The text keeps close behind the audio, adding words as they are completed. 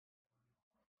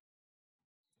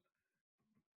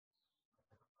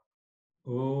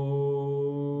Om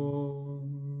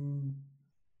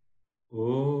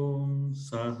Om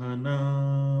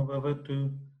Sahana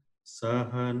Vavatu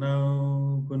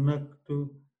Sahanau Bhunaktu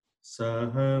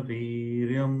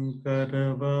Sahaviryam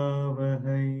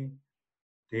Karavavahai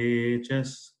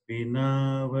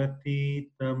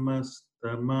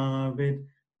Tejasvinavaditamaस्तमाविद्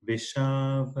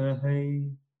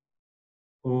Vishavahai.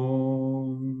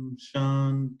 Om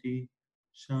Shanti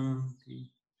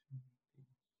Shanti.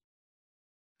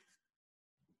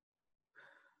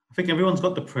 I think everyone's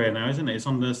got the prayer now, isn't it? It's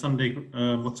on the Sunday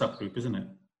WhatsApp group, isn't it?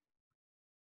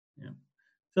 Yeah.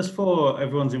 Just for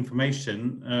everyone's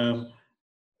information,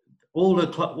 all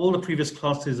the previous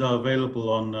classes are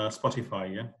available on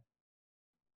Spotify. Yeah.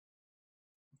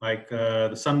 Like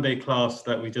the Sunday class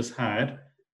that we just had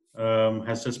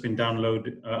has just been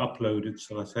uploaded,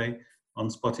 shall I say, on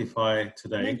Spotify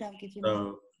today.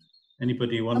 So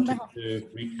anybody wanting to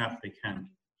recap, they can.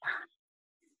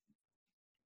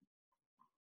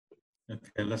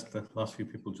 Okay, let's let the last few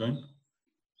people join.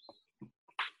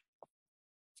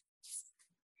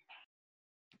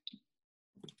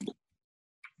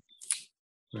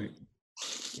 Great.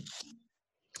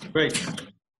 Great.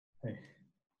 Okay.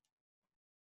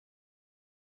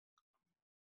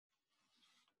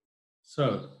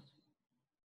 So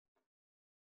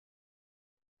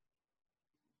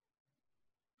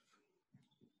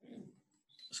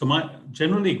my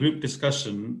generally group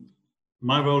discussion,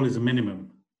 my role is a minimum.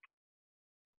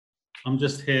 I'm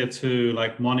just here to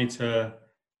like monitor,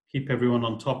 keep everyone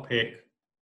on topic,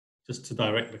 just to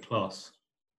direct the class.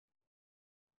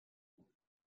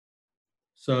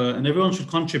 So, and everyone should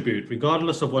contribute,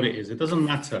 regardless of what it is. It doesn't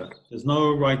matter. There's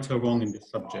no right or wrong in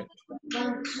this subject.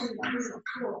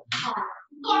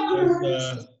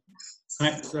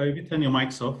 So if you turn your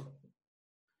mics off.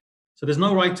 So there's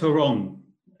no right or wrong.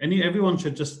 Everyone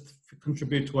should just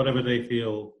contribute to whatever they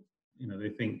feel, they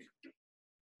think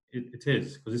it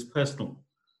is, because it's personal.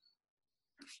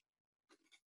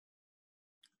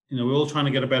 We're all trying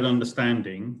to get a better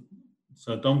understanding.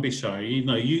 So don't be shy.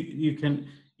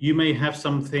 You may have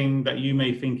something that you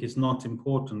may think is not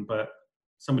important, but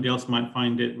somebody else might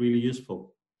find it really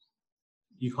useful.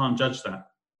 You can't judge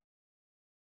that.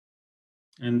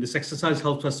 And this exercise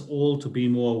helps us all to be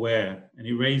more aware, and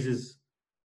it raises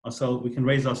ourselves. We can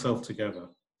raise ourselves together.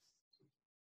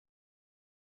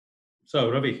 So,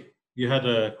 Ravi, you had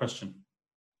a question.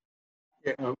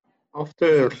 Yeah,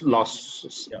 after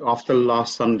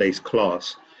last Sunday's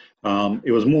class,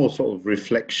 it was more sort of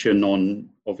reflection on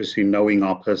obviously knowing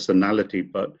our personality,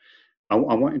 but I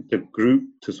wanted the group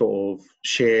to sort of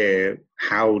share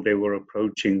how they were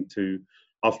approaching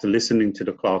after listening to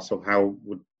the class, of how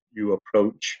would you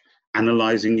approach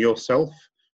analyzing yourself,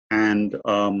 and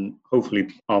hopefully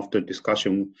after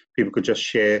discussion, people could just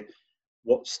share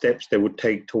what steps they would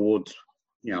take towards,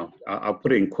 I'll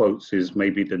put it in quotes, is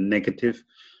maybe the negative,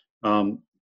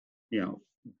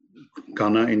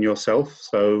 gunner in yourself.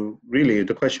 So really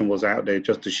the question was out there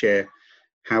just to share,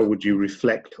 how would you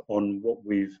reflect on what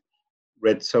we've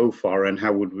read so far, and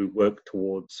how would we work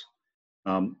towards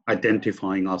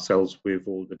identifying ourselves with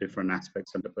all the different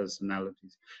aspects of the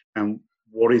personalities, and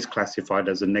what is classified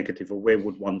as a negative, or where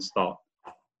would one start?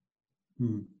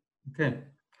 Okay.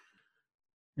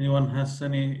 Anyone has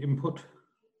any input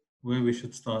where we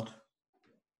should start?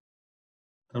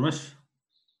 Dharmesh,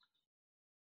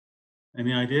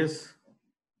 any ideas?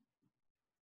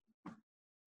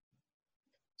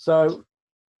 So,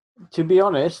 to be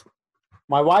honest,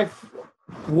 my wife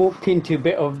walked into a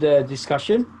bit of the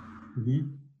discussion,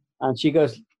 and she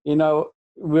goes,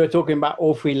 we were talking about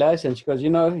all three layers, and she goes,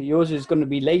 yours is going to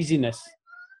be laziness.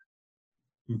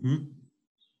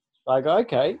 I go,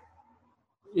 okay,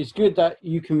 it's good that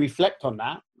you can reflect on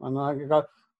that. And I go,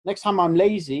 next time I'm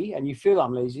lazy and you feel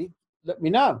I'm lazy, let me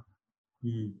know.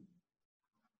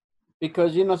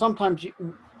 Because, sometimes,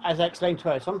 as I explained to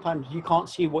her, sometimes you can't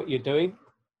see what you're doing.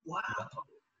 Wow.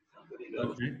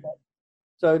 Okay.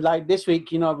 So like this week,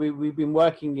 we've been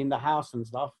working in the house and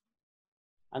stuff.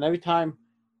 And every time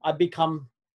I become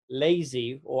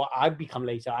lazy, or I become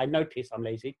lazy, I notice I'm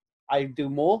lazy, I do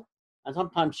more. And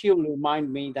sometimes she'll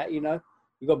remind me that, you got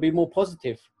to be more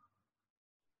positive.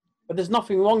 But there's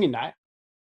nothing wrong in that,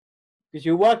 because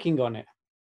you're working on it.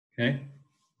 Okay.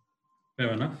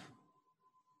 Fair enough.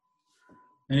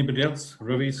 Anybody else?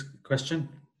 Ravi's question.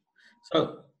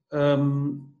 So,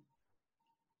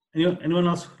 anyone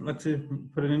else like to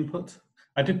put an input?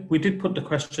 We did put the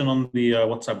question on the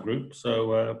WhatsApp group,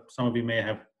 so some of you may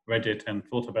have read it and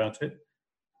thought about it.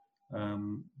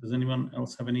 Does anyone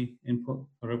else have any input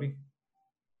for Ravi?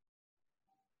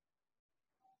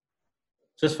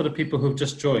 Just for the people who've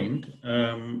just joined,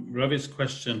 Ravi's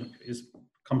question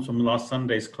comes from last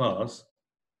Sunday's class,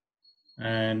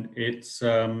 and it's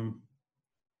where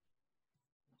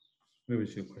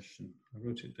was your question? I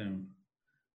wrote it down.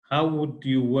 How would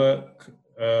you work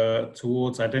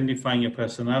towards identifying your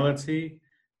personality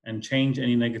and change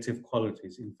any negative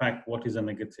qualities? In fact, what is a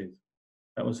negative?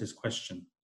 That was his question.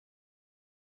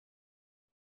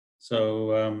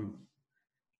 So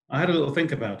I had a little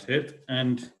think about it,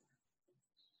 and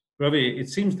Ravi, it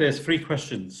seems there's 3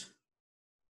 questions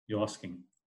you're asking.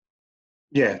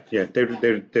 Yeah.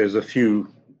 There's a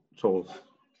few sort of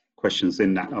questions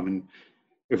in that. I mean,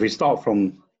 if we start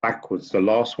from backwards, the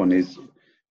last one is,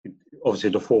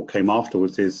 obviously the 4 came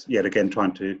afterwards, is yet again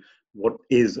trying to, what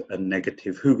is a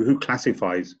negative? Who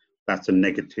classifies that's a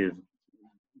negative,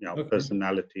 okay,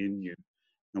 personality in you?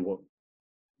 And what?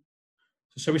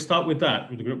 So shall we start with that,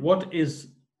 with the group? What is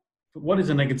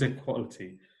a negative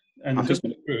quality? And just for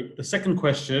the group, the second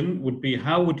question would be,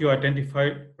 how would you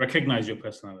recognize your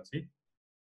personality?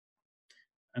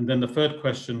 And then the third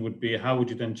question would be, how would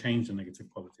you then change the negative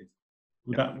qualities?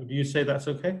 Would you say that's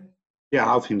okay?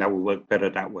 Yeah, I think that would work better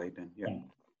that way then. Yeah.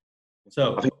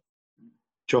 So I think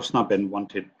Josna Ben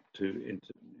wanted to.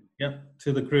 Yeah,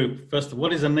 to the group. First,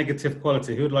 what is a negative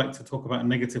quality? Who would like to talk about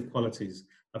negative qualities?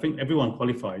 I think everyone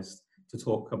qualifies to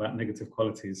talk about negative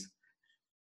qualities.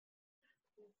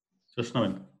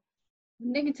 Josna.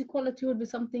 Negative quality would be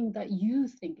something that you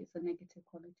think is a negative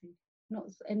quality, not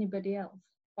anybody else.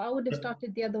 But I would have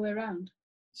started the other way around.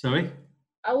 Sorry?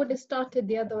 I would have started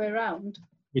the other way around.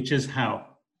 Which is how?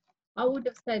 I would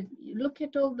have said, look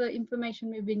at all the information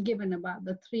we've been given about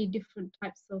the 3 different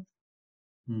types of,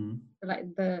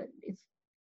 it's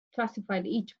classified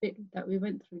each bit that we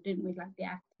went through, didn't we? Like the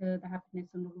actor, the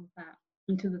happiness, and all of that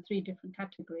into the 3 different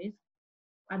categories.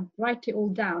 I'd write it all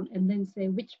down and then say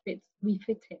which bits we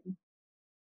fit in,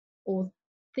 or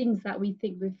things that we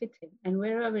think we fit in. And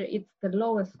wherever it's the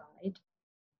lower side,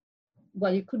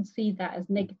 well, you could see that as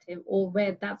negative, or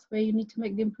where that's where you need to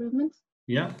make the improvements.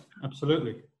 Yeah,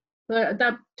 absolutely. So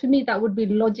that, to me, that would be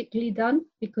logically done,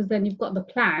 because then you've got the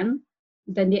plan,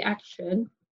 then the action,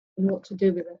 and what to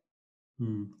do with it.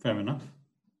 Fair enough.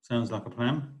 Sounds like a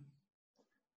plan.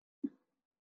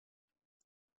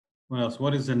 What else?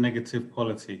 What is a negative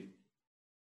quality?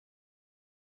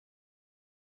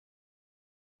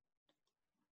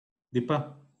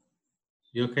 Deepa,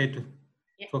 you okay to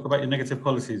talk about your negative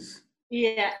qualities?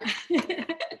 Yeah.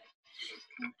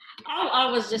 I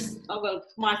was just, well,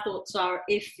 my thoughts are,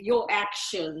 if your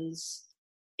actions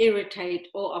irritate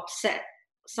or upset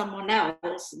someone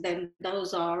else, then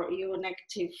those are your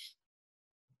negative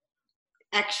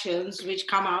actions which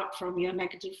come out from your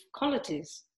negative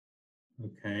qualities.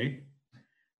 Okay.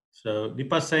 So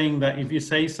Deepa's saying that if you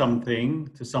say something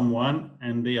to someone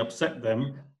and they upset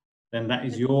them, then that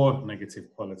is your negative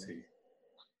quality.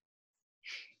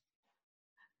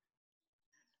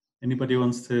 Anybody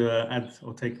wants to add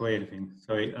or take away anything?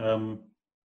 Sorry,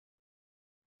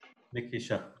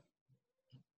 Nikisha.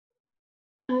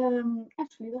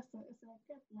 Actually, that's a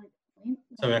good point.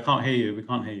 Sorry, I can't hear you. We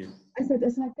can't hear you. I said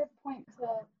it's a good point to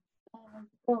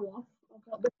go off of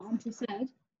what the auntie said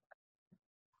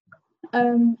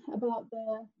about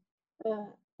the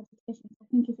applications. I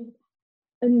think if you,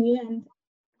 in the end.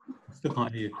 I still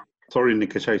can't hear you. Sorry,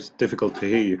 Nikisha, it's difficult to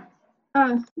hear you.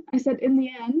 I said in the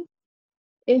end,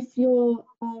 if you're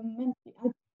mentally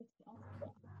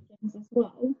agitated as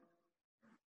well,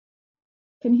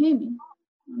 can you hear me?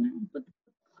 Oh, no. But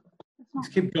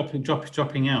just keep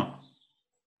dropping out.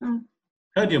 Oh.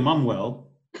 Heard your mum well.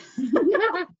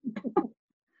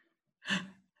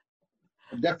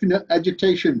 Definite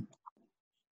agitation.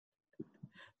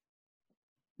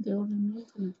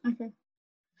 Okay.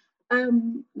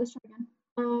 Let's try again.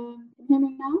 Can you hear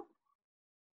me now?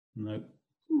 No.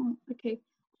 Oh, okay.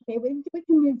 Okay, we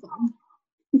can move on.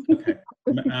 Okay.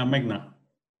 Meghna.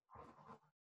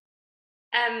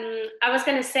 I was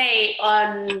going to say,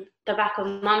 on the back of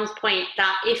Mum's point,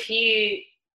 that if you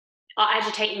are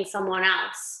agitating someone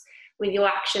else with your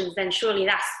actions, then surely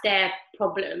that's their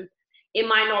problem. It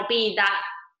might not be that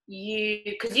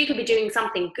because you could be doing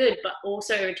something good but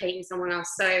also irritating someone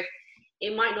else. So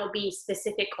it might not be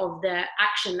specific of the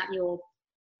action that you're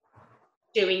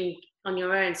doing on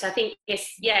your own. So I think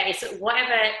it's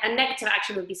whatever. A negative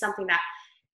action would be something that,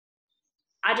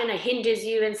 I don't know, hinders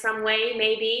you in some way,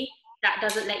 maybe, that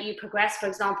doesn't let you progress. For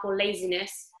example,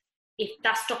 laziness. If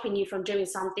that's stopping you from doing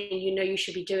something you know you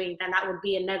should be doing, then that would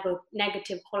be a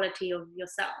negative quality of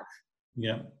yourself.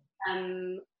 Yeah.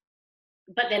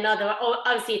 But then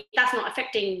obviously, if that's not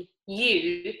affecting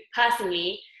you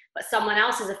personally, but someone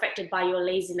else is affected by your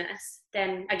laziness,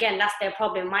 then again, that's their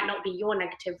problem. It might not be your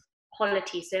negative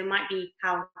quality. So it might be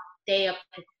how they are.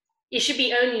 It should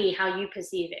be only how you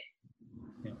perceive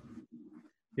it.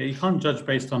 Yeah, you can't judge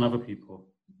based on other people.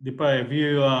 Deepa, if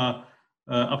you are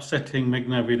upsetting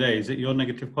Meghna every day, is it your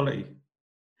negative quality?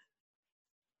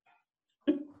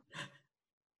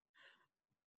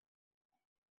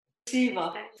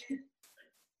 Shiva.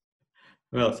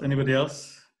 Who else? Anybody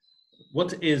else?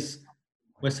 What is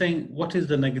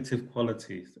the negative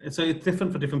quality? So it's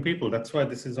different for different people. That's why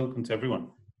this is open to everyone.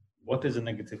 What is a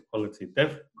negative quality?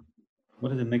 Dev,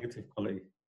 what is a negative quality?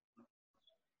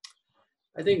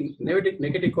 I think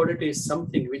negative quality is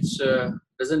something which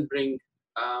doesn't bring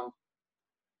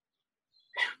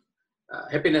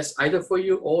happiness either for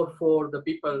you or for the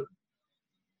people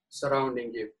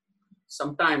surrounding you.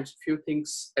 Sometimes few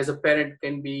things as a parent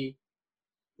can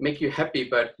make you happy,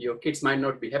 but your kids might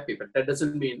not be happy, but that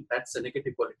doesn't mean that's a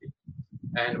negative quality,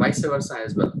 and vice versa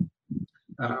as well.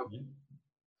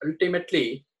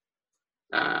 Ultimately,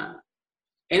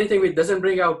 anything which doesn't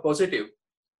bring out positive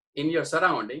in your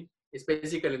surrounding is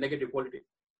basically negative quality.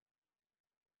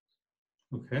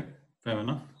 Okay, fair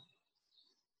enough.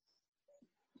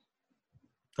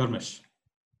 Dharmesh.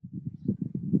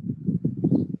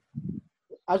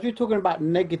 As we're talking about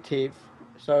negative,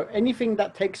 so anything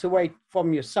that takes away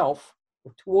from yourself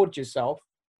or towards yourself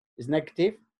is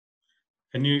negative.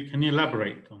 Can you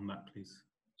elaborate on that, please?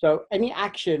 So any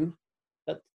action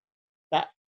that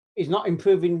is not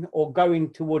improving or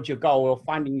going towards your goal or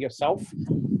finding yourself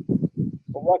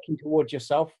or working towards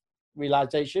yourself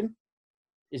realization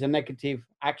is a negative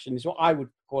action. Is what I would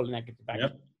call a negative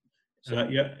action.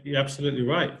 Yep. Yeah, you're absolutely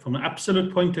right. From an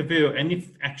absolute point of view,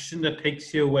 any action that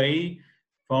takes you away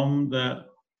from the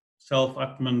self,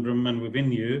 Atman, Brahman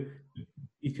within you,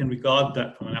 you can regard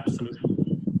that from an absolute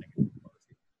negative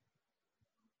quality.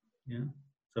 Yeah.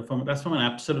 So that's from an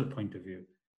absolute point of view.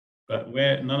 But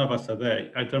where none of us are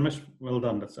there, Dharmesh, well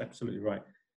done. That's absolutely right.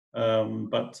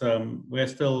 But we're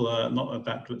still not at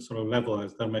that sort of level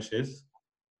as Dharmesh is.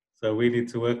 So we need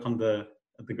to work on at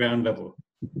the ground level.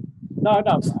 No.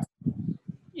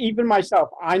 Even myself,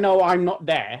 I know I'm not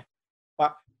there,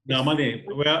 but no,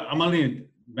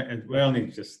 we're only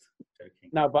just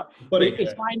joking. No, but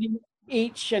it's finding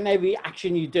each and every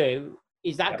action you do,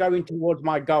 is that going towards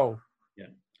my goal?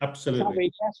 Yeah, absolutely.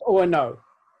 It's yes or a no.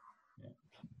 Yeah.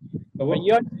 But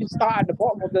you have to start at the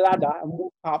bottom of the ladder and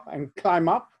walk up and climb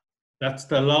up. That's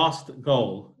the last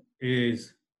goal,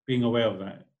 is being aware of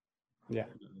that. Yeah.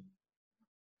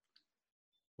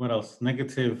 What else?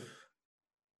 Negative.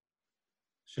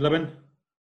 Shilabin,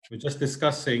 we're just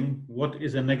discussing what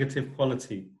is a negative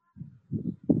quality.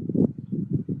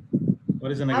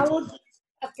 What is a negative quality?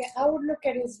 I would look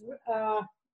at it as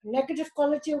negative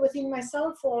quality within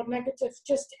myself, or negative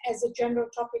just as a general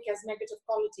topic as negative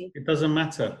quality. It doesn't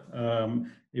matter.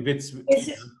 If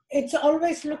it's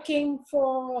always looking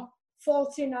for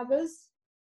faults in others.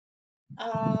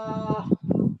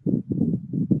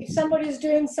 If somebody is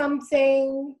doing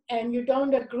something and you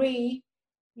don't agree,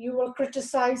 you will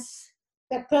criticize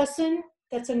that person.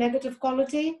 That's a negative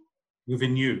quality.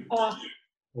 Within you, or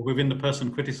within the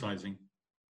person criticizing.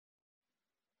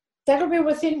 That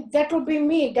will be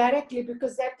me directly,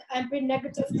 because that I'm being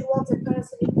negative towards a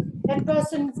person. That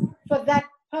person, for that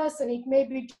person, it may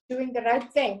be doing the right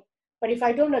thing, but if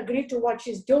I don't agree to what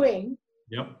she's doing,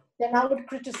 then I would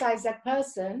criticize that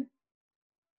person.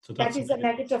 So that is a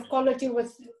negative quality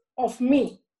of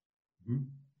me. Mm-hmm.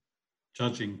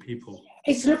 Judging people.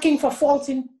 It's looking for faults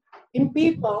in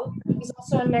people is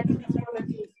also a negative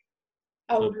quality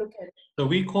I would look at. So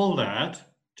we call that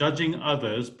judging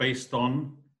others based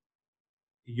on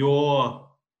your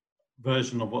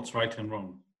version of what's right and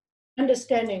wrong.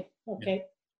 Understanding. Okay.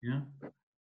 Yeah.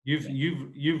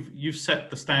 You've set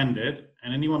the standard,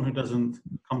 and anyone who doesn't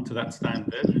come to that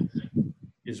standard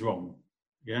is wrong.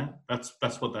 Yeah. That's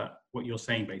what you're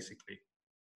saying basically.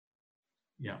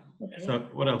 Yeah. Okay. So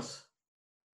what else?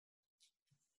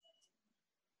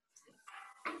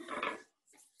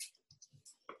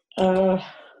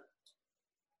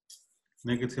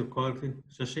 Negative quality,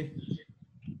 Shashi?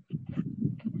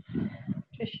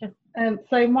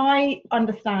 So my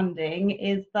understanding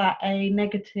is that a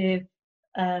negative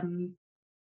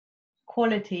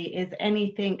quality is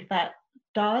anything that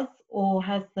does or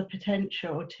has the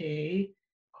potential to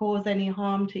cause any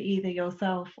harm to either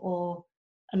yourself or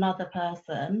another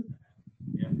person.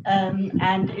 Yeah.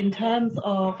 And in terms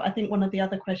of, I think one of the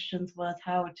other questions was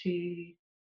how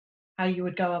you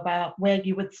would go about, where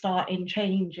you would start in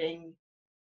changing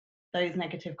those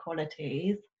negative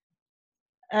qualities.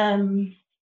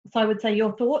 So I would say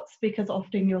your thoughts, because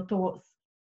often your thoughts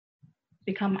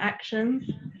become actions.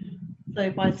 So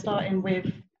by starting with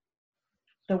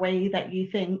the way that you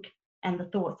think and the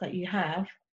thoughts that you have,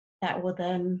 that will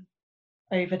then,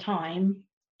 over time,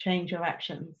 change your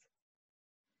actions.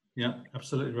 Yeah,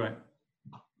 absolutely right.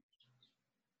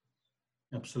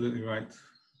 Absolutely right.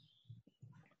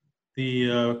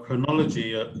 The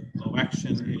chronology of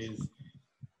action is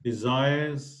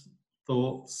desires,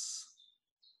 thoughts,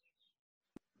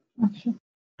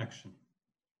 action.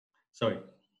 Sorry.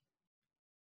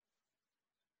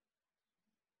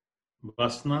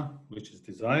 Vasana, which is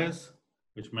desires,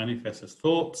 which manifests as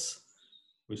thoughts,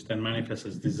 which then manifests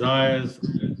as desires,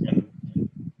 and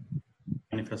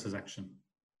manifests as action.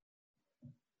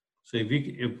 So if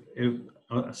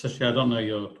Sashi, I don't know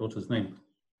your daughter's name.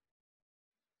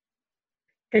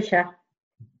 Trisha.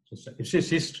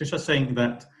 She's Trisha saying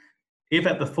that if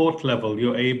at the thought level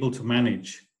you're able to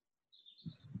manage,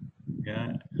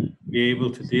 yeah, be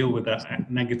able to deal with that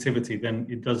negativity, then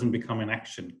it doesn't become an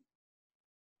action.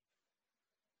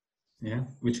 Yeah,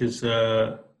 which is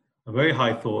a very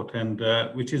high thought, and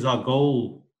which is our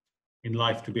goal in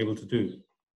life to be able to do.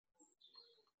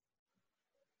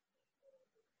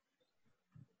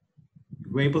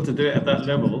 If we're able to do it at that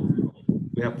level,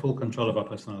 we have full control of our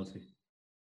personality.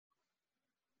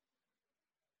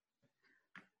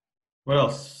 What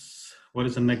else? What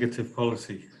is a negative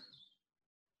quality?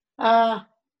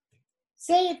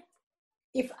 Say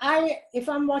if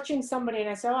I'm watching somebody and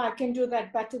I say, oh, I can do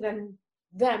that better than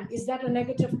them, is that a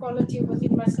negative quality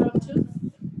within myself too?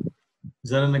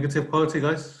 Is that a negative quality,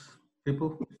 guys?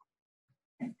 People?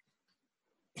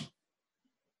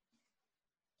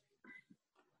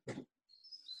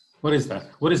 What is that?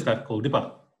 What is that called,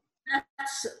 Dipa?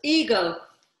 That's ego.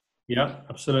 Yeah,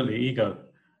 absolutely, ego.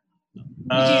 Which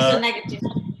is a negative.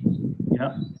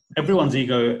 Yeah, everyone's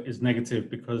ego is negative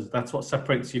because that's what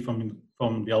separates you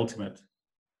from the ultimate.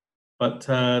 But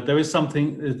there is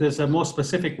something, there's a more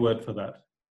specific word for that.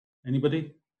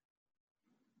 Anybody?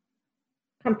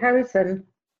 Comparison.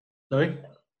 Sorry?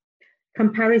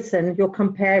 Comparison, you're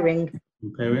comparing.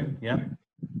 Comparing, yeah.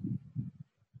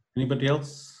 Anybody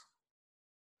else?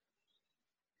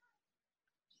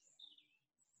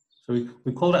 So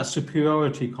we call that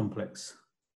superiority complex.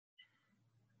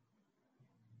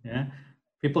 Yeah,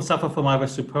 people suffer from either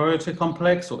superiority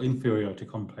complex or inferiority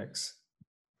complex.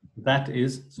 That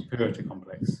is superiority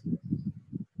complex.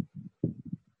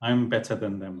 I'm better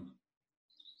than them.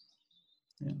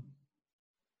 Yeah.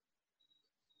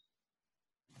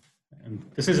 And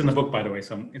this is in the book, by the way.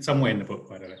 It's somewhere in the book,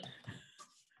 by the way.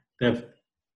 Dev.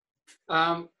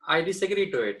 I disagree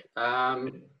to it.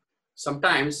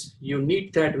 Sometimes you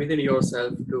need that within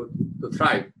yourself to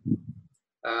thrive.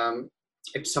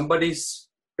 If somebody's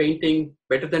painting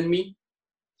better than me,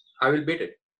 I will beat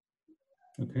it.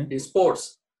 Okay. In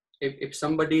sports, if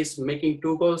somebody is making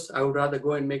 2 goals, I would rather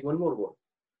go and make 1 more goal.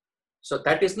 So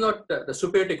that is not the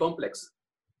superiority complex.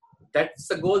 That's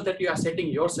the goal that you are setting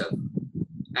yourself.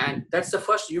 And that's the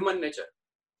first human nature.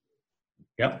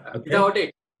 Yeah. Okay. Without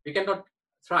it, we cannot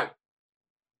thrive.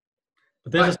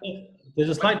 But there's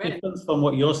a slight difference from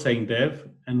what you're saying, Dev,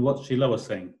 and what Sheila was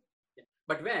saying.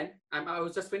 But when, I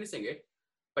was just finishing it,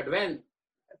 but when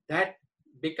that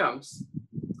becomes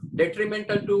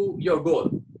detrimental to your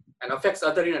goal and affects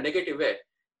other in a negative way,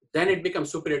 then it becomes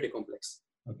superiority complex.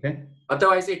 Okay.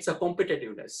 Otherwise, it's a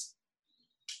competitiveness,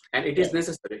 and it is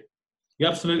necessary. You're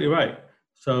absolutely right.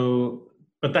 So,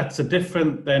 but that's a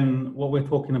different than what we're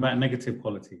talking about negative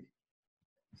quality.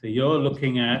 So you're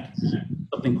looking at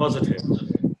something positive.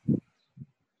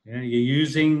 Yeah, you're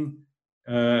using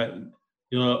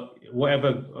your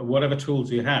whatever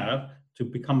tools you have to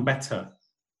become better,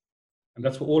 and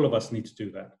that's what all of us need to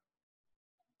do that.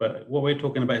 But what we're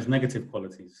talking about is negative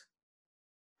qualities.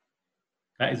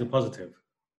 That is a positive.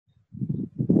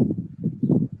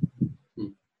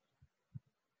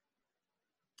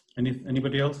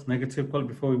 Anybody else? Negative quality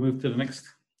before we move to the next?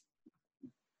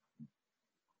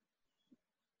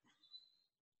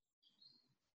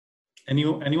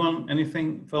 Anyone?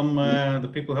 Anything from the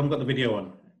people who haven't got the video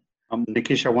on?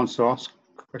 Nikisha wants to ask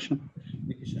a question.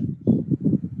 Nikisha.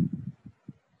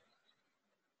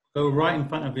 Go right in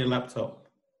front of your laptop,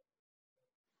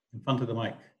 in front of the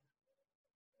mic,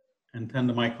 and turn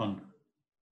the mic on.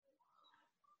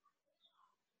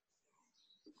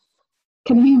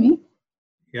 Can you hear me?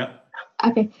 Yeah.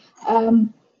 Okay.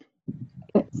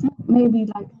 It's maybe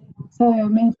like, so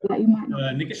maybe like you might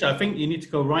not. Nikisha, I think you need to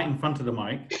go right in front of the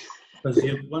mic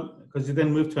because you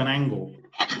then move to an angle.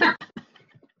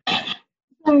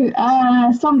 So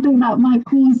something that might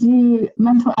cause you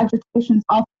mental agitations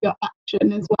after your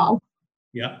action as well.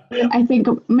 Yeah. I think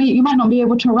you might not be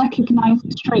able to recognize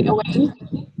it straight away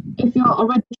if you're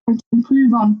already trying to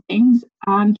improve on things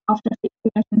and after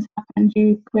situations happen,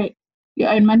 you create your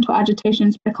own mental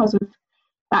agitations because of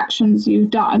the actions you've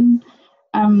done,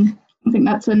 I think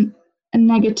that's a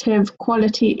negative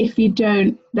quality if you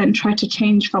don't then try to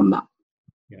change from that.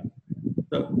 Yeah.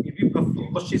 So if you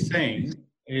what she's saying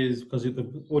is, because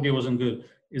the audio wasn't good,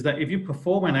 is that if you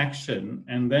perform an action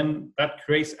and then that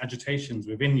creates agitations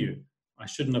within you, I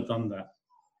shouldn't have done that.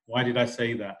 Why did I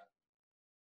say that?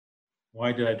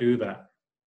 Why did I do that?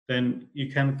 Then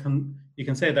you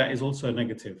can say that is also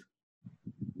negative.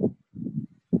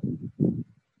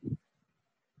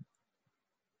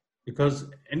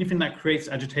 Because anything that creates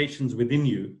agitations within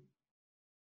you,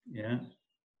 yeah,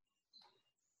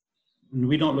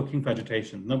 we're not looking for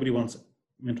agitation. Nobody wants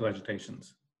mental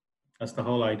agitations. That's the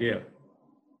whole idea.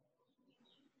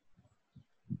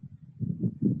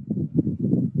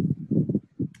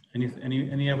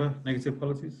 Any other negative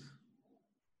qualities?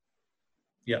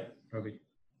 Yeah, Ravi.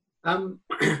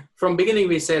 From beginning,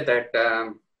 we said that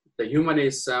the human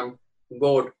is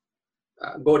God.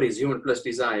 God is human plus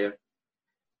desire,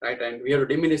 right? And we have to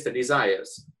diminish the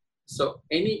desires. So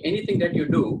anything that you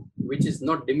do which is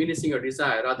not diminishing your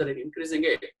desire, rather than increasing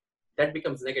it, that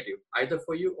becomes negative, either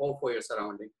for you or for your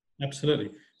surrounding.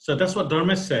 Absolutely. So that's what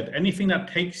Dharmesh said. Anything that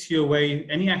takes you away,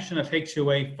 any action that takes you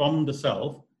away from the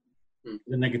self, is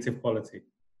a negative quality,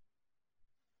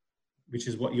 which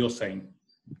is what you're saying.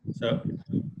 So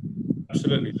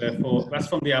absolutely. Therefore, that's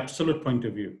from the absolute point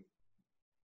of view,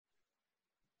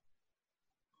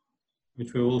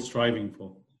 which we're all striving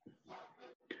for.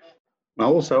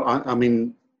 Also, I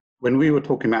mean, when we were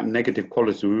talking about negative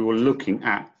quality, we were looking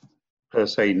at per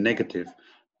se negative,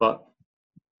 but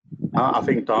I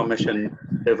think Dharmesh and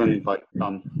Devon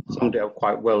summed it up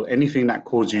quite well. Anything that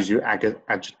causes you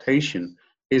agitation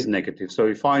is negative. So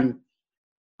if I'll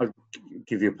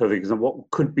give you a perfect example, what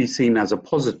could be seen as a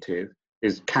positive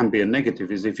can be a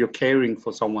negative, is if you're caring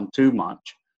for someone too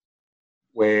much,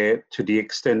 where to the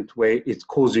extent where it's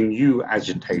causing you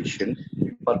agitation,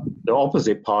 but the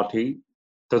opposite party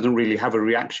doesn't really have a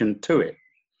reaction to it.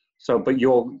 So, but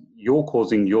you're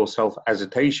causing yourself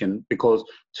agitation because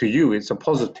to you it's a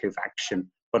positive action,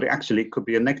 but actually it could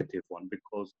be a negative one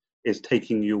because it's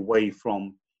taking you away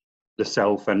from the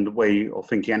self and the way of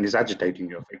thinking and is agitating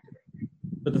you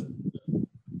effectively.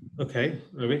 Okay,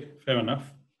 Ravi, fair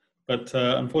enough. But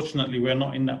unfortunately, we're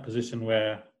not in that position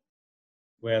where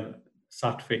we're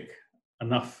sattvic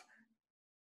enough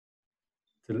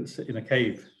to sit in a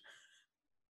cave.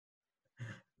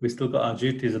 We still got our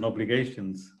duties and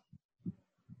obligations.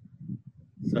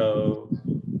 So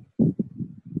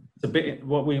it's a bit,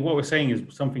 what we're saying is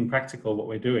something practical, what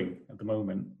we're doing at the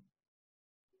moment.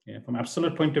 Yeah, from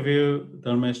absolute point of view,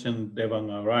 Dharmesh and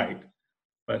Devang are right.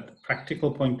 But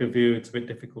practical point of view, it's a bit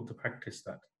difficult to practice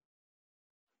that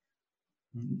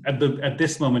at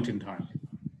this moment in time.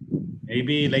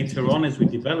 Maybe later on as we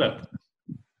develop,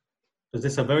 because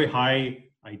it's a very high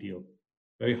ideal,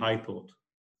 very high thought.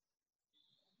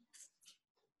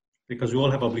 Because we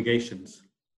all have obligations.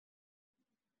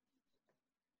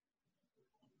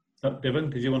 Devon,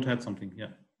 did you want to add something? Yeah.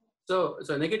 So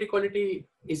negative quality,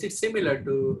 is it similar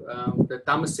to the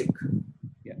tamasic?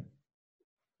 Yeah.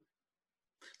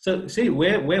 So see,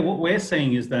 what we're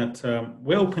saying is that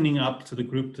we're opening up to the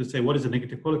group to say what is a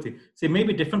negative quality. See, it may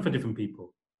be different for different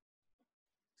people.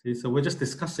 See, so we're just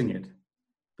discussing it,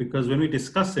 because when we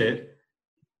discuss it,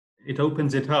 it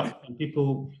opens it up, and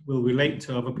people will relate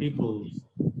to other people's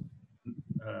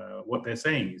what they're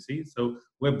saying. You see, so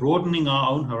we're broadening our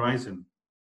own horizon.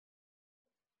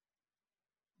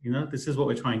 You know, this is what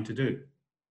we're trying to do.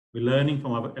 We're learning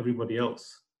from everybody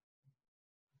else.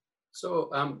 So,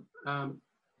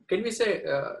 can we say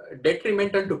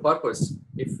detrimental to purpose,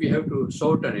 if we have to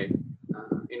shorten it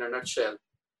in a nutshell,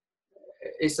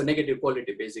 is a negative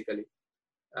quality basically.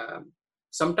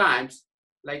 Sometimes,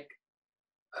 like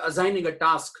assigning a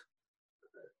task,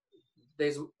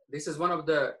 this is one of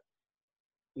the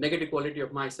negative quality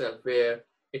of myself, where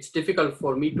it's difficult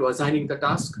for me to assigning the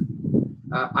task.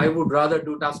 I would rather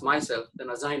do task myself than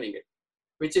assigning it,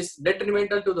 which is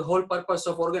detrimental to the whole purpose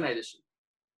of organization,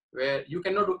 where you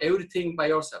cannot do everything by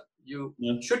yourself. You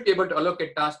should be able to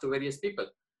allocate tasks to various people.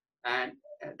 And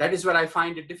that is where I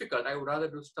find it difficult. I would rather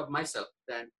do stuff myself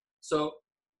than, so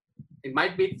it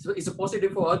might be, it's a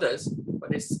positive for others,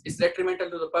 but it's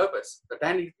detrimental to the purpose. But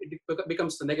then it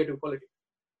becomes the negative quality.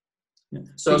 Yeah.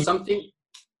 So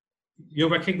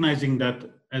you're recognizing that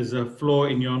as a flaw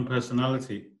in your own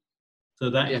personality. So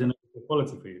that is a negative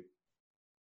quality for you.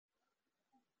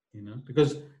 You know,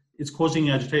 because it's causing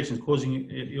you agitation, it's causing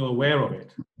you're aware of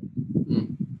it.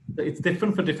 It's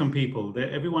different for different people.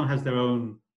 Everyone has their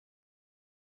own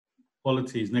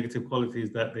qualities, negative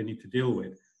qualities that they need to deal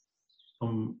with,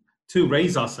 to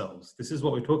raise ourselves. This is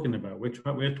what we're talking about. We're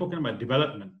talking about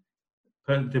development,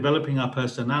 developing our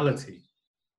personality.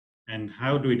 And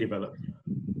how do we develop?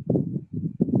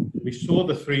 We saw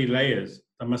the 3 layers,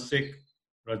 tamasic,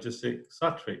 rajasic,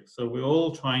 sattvic. So we're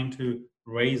all trying to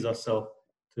raise ourselves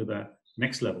to the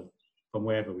next level from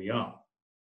wherever we are.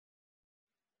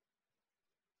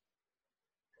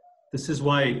 This is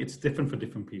why it's different for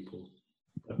different people.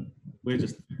 We're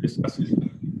just discussing.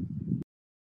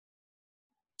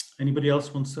 Anybody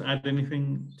else wants to add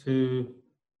anything to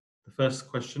the first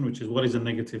question, which is what is a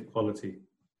negative quality?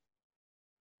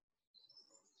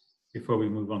 Before we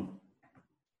move on.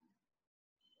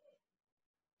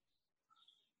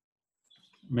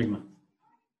 Meghna.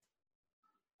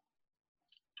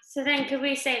 So then could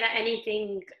we say that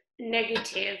anything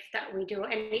negative that we do, or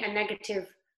a negative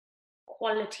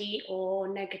quality or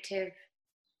negative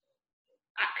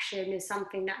action is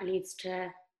something that leads to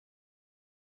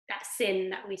that sin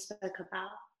that we spoke about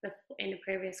in a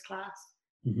previous class?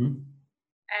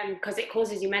 Because it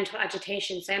causes you mental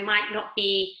agitation. So it might not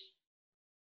be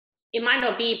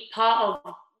part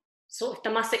of sort of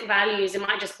tamasic values. It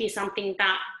might just be something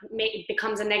that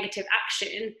becomes a negative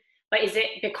action, but is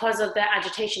it because of the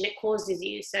agitation it causes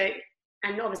you? So,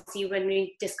 and obviously when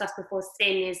we discussed before,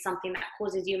 sin is something that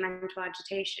causes you mental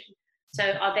agitation.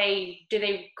 So do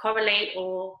they correlate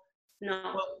or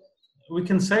not? Well, we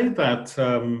can say that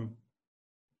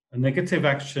a negative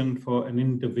action for an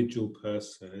individual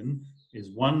person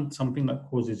is something that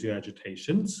causes you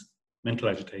agitations, mental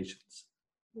agitations.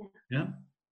 Yeah.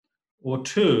 Or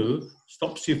 2,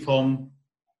 stops you from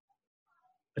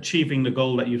achieving the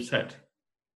goal that you've set.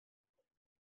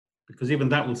 Because even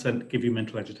that will give you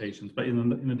mental agitations. But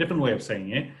in a different way of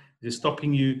saying it, it is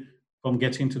stopping you from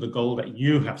getting to the goal that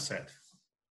you have set.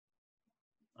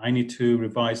 I need to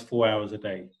revise 4 hours a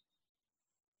day.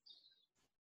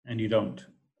 And you don't.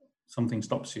 Something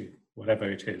stops you, whatever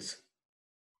it is.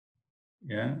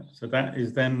 Yeah. So that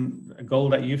is then a goal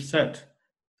that you've set.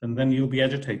 And then you'll be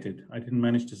agitated. I didn't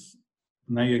manage to.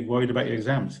 Now you're worried about your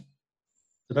exams.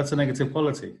 So that's a negative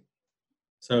quality.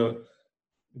 So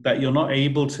that you're not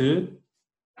able to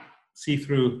see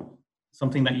through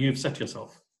something that you've set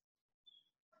yourself.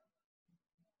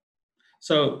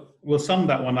 So we'll sum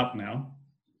that one up now.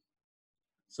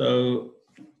 So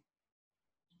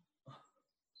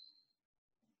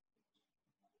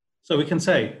we can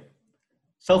say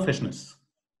selfishness,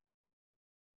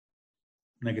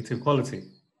 negative quality.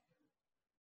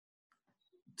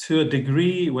 To a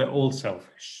degree, we're all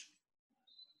selfish.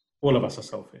 All of us are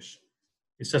selfish.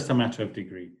 It's just a matter of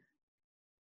degree.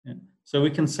 Yeah. So we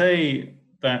can say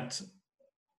that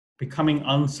becoming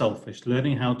unselfish,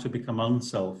 learning how to become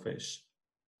unselfish,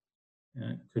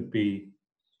 could be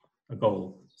a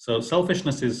goal. So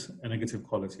selfishness is a negative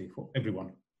quality for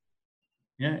everyone.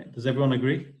 Yeah, does everyone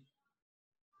agree?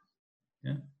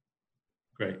 Yeah,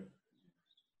 great.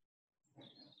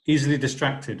 Easily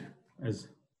distracted, as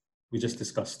we just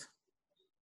discussed.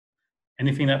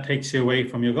 Anything that takes you away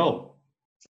from your goal.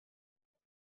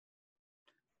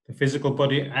 The physical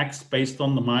body acts based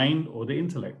on the mind or the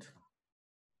intellect.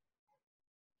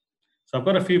 So I've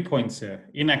got a few points here.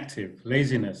 Inactive,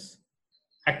 laziness,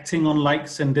 acting on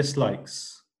likes and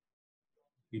dislikes.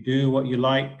 You do what you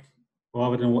like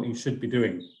rather than what you should be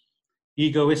doing.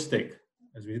 Egoistic,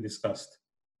 as we discussed.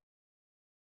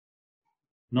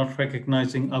 Not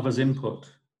recognizing others' input.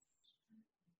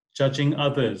 Judging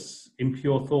others,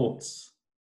 impure thoughts.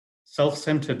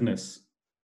 Self-centeredness.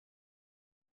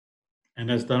 And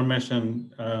as Dharmesh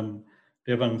and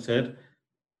Devang said,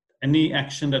 any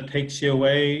action that takes you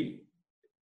away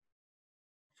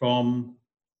from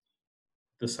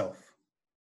the self.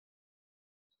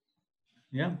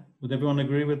 Yeah, would everyone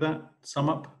agree with that? Sum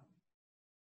up,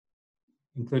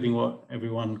 including what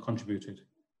everyone contributed.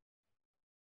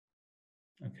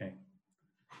 Okay.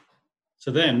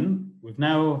 So then, we've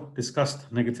now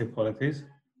discussed negative qualities.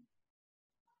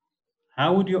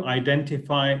 How would you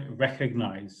identify,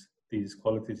 recognize these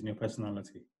qualities in your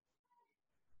personality?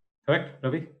 Correct,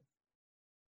 Ravi?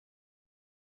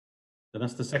 So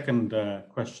that's the second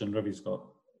question Ravi's got.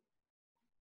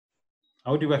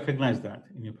 How would you recognize that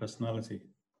in your personality?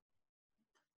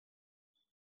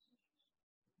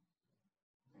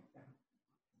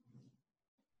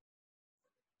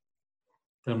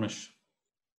 Dharmesh.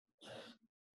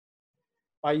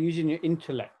 By using your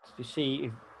intellect to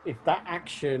see if that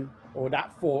action or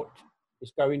that thought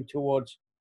is going towards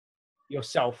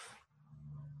yourself,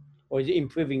 or is it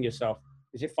improving yourself?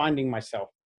 Is it finding myself?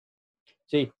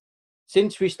 See,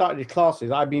 since we started the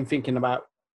classes, I've been thinking about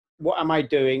what am I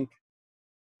doing?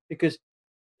 Because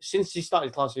since he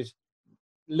started classes,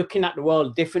 looking at the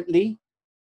world differently,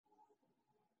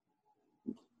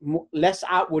 less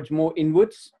outwards, more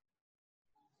inwards.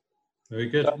 Very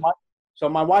good. So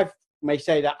my wife may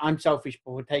say that I'm selfish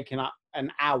for taking up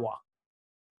an hour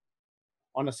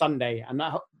on a Sunday and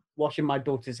not washing my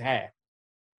daughter's hair.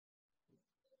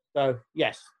 So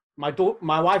yes, my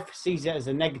wife sees it as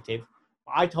a negative.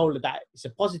 I told her that it's a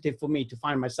positive for me to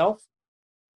find myself.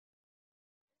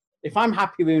 If I'm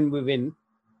happy within,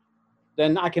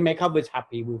 then I can make others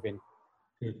happy within.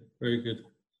 Good. Very good.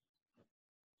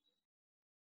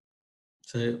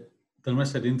 So then I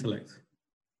said intellect.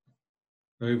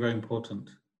 Very, very important.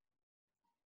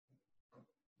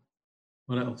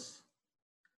 What else?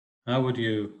 How would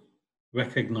you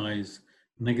recognize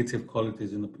negative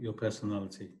qualities in your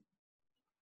personality?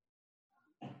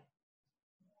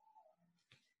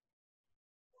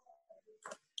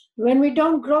 When we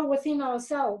don't grow within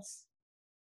ourselves.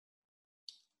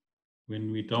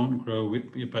 When we don't grow,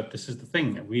 but this is the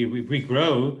thing. We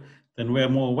grow, then we're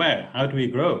more aware. How do we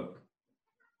grow?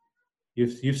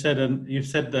 You've said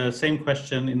the same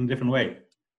question in a different way.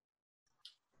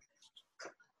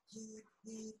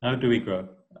 How do we grow,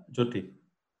 Jyoti?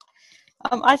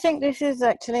 I think this is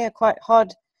actually a quite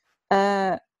hard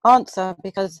answer,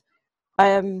 because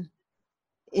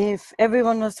if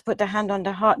everyone was to put their hand on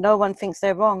their heart, no one thinks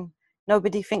they're wrong.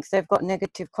 Nobody thinks they've got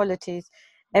negative qualities.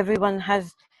 Everyone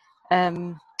has.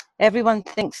 Everyone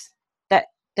thinks that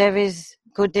there is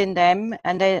good in them,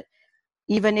 and they,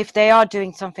 even if they are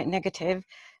doing something negative,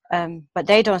 but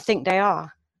they don't think they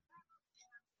are.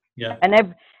 Yeah.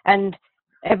 And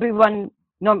everyone.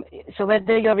 No, so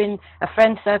whether you're in a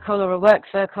friend circle or a work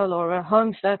circle or a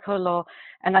home circle,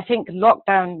 and I think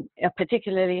lockdown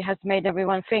particularly has made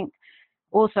everyone think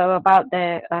also about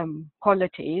their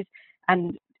qualities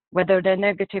and whether they're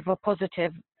negative or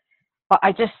positive. But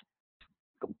I just,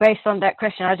 based on that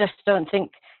question, I just don't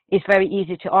think it's very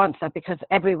easy to answer, because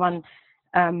everyone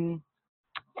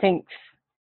thinks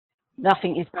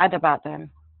nothing is bad about them.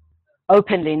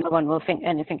 Openly, no one will think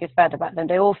anything is bad about them.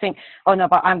 They all think, oh no,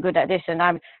 but I'm good at this, and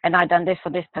I done this for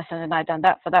this person, and I done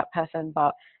that for that person.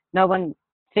 But no one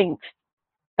thinks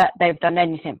that they've done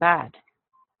anything bad.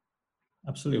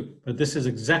 Absolutely. But this is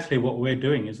exactly what we're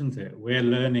doing, isn't it? We're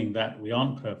learning that we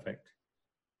aren't perfect.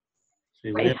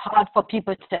 See, but it's hard for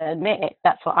people to admit it.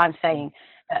 That's what I'm saying.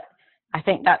 I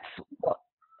think that's what.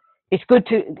 It's good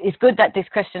that this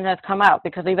question has come out,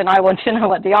 because even I want to know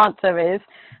what the answer is,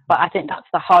 but I think that's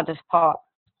the hardest part.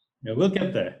 Yeah, we'll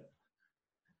get there.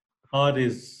 Hard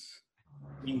is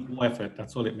means more effort.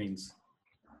 That's all it means.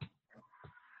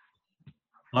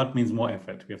 Hard means more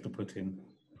effort we have to put in.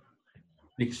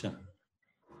 Diksha.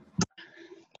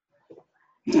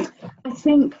 I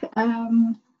think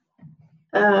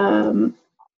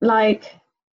like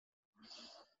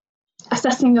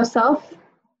assessing yourself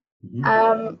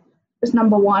is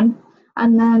number one,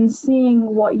 and then seeing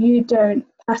what you don't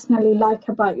personally like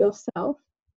about yourself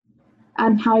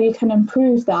and how you can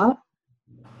improve that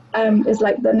is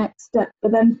like the next step.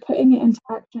 But then putting it into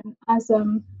action, as I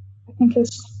think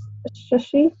it's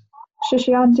Shashi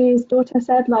Auntie's daughter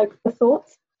said, like the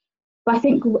thoughts. But I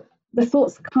think the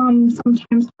thoughts come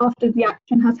sometimes after the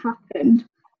action has happened,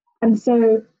 and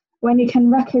so when you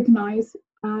can recognize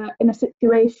in a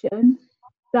situation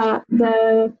that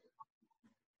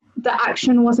the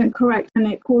action wasn't correct and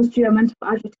it caused you a mental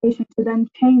agitation, to then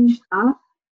change that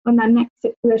when that next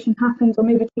situation happens, or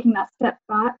maybe taking that step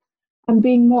back and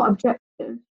being more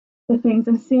objective to things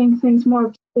and seeing things more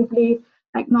objectively,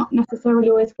 like not necessarily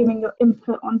always giving your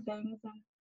input on things, and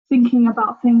thinking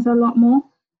about things a lot more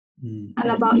and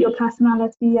about your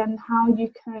personality and how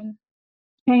you can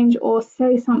change or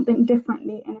say something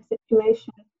differently in a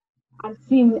situation and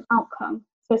seeing the outcome.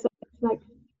 So it's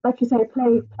like you say,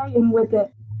 playing with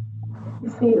it to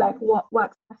see like what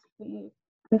works best for you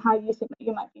and how you think that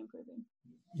you might be improving.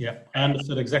 Yeah, I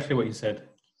understood exactly what you said,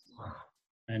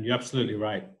 and you're absolutely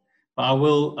right. But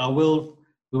we'll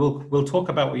talk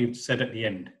about what you've said at the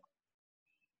end.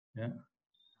 Yeah.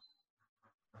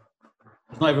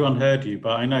 Not everyone heard you,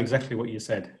 but I know exactly what you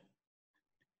said.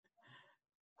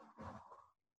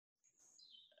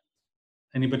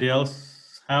 Anybody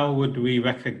else? How would we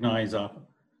recognize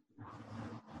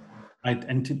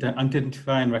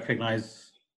identify and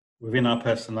recognize within our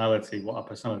personality what our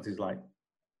personality is like?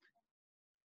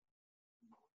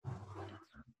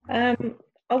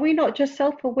 Are we not just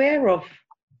self-aware of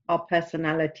our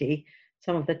personality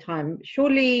some of the time?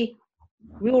 Surely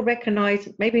we all recognize,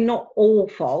 maybe not all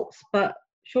faults, but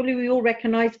surely we all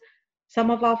recognize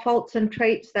some of our faults and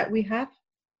traits that we have?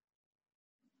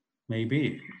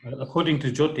 Maybe. According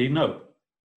to Jyoti, no.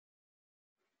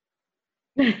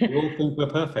 We all think we're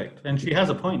perfect. And she has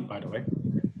a point, by the way.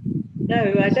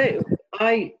 No, I don't.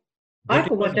 I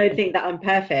for one don't think that I'm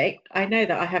perfect. I know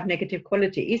that I have negative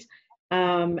qualities.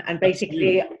 And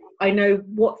basically I know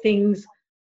what things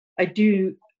I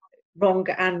do wrong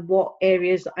and what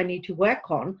areas I need to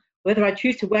work on. Whether I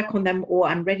choose to work on them or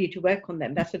I'm ready to work on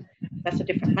them, that's a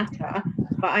different matter.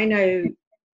 But I know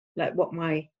like what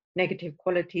my negative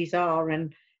qualities are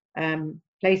and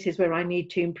places where I need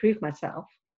to improve myself.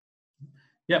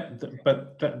 Yeah,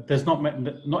 but there's not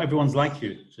everyone's like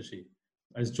you, Shashi.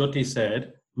 As Jyoti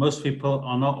said, most people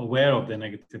are not aware of their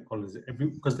negative qualities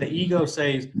because their ego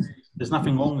says there's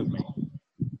nothing wrong with me.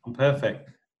 I'm perfect.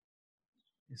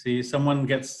 You see, someone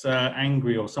gets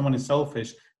angry or someone is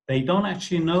selfish. They don't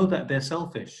actually know that they're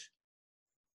selfish.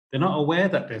 They're not aware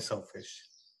that they're selfish.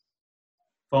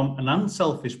 From an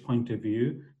unselfish point of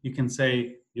view, you can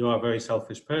say you are a very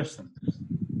selfish person.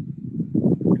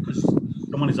 Because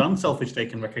someone is unselfish, they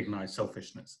can recognize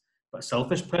selfishness. But a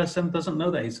selfish person doesn't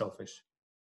know that he's selfish.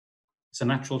 It's a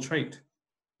natural trait.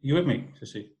 You with me,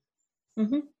 Shashi?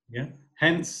 Mm-hmm. Yeah.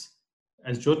 Hence,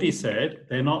 as Jyoti said,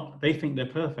 they think they're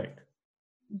perfect.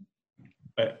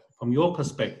 But from your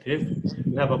perspective,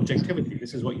 you have objectivity.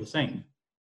 This is what you're saying.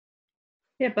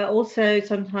 Yeah, but also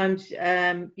sometimes,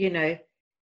 you know,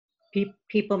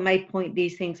 people may point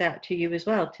these things out to you as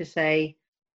well to say,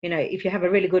 you know, if you have a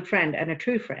really good friend and a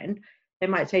true friend, they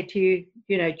might say to you,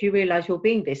 you know, do you realize you're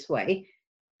being this way?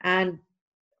 And,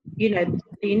 you know,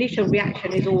 the initial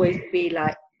reaction is always to be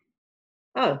like,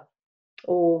 oh,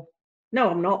 or no,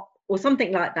 I'm not, or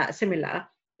something like that, similar.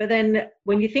 But then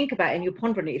when you think about it and you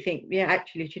ponder on it, you think, yeah,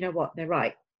 actually, do you know what? They're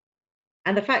right.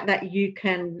 And the fact that you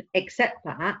can accept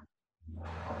that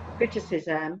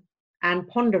criticism and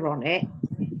ponder on it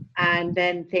and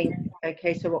then think,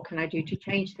 okay, so what can I do to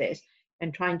change this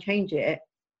and try and change it?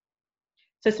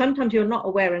 So sometimes you're not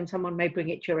aware and someone may bring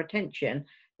it to your attention,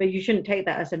 but you shouldn't take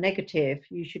that as a negative.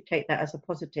 You should take that as a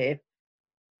positive,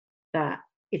 that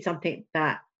it's something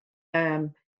that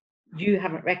you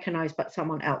haven't recognized, but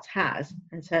someone else has.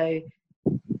 And so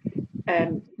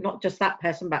not just that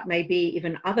person, but maybe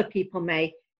even other people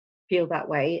may feel that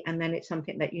way. And then it's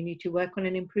something that you need to work on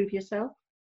and improve yourself.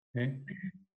 Okay.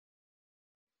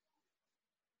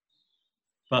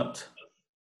 But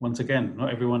once again,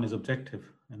 not everyone is objective,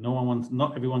 and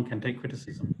not everyone can take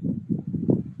criticism.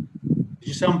 Did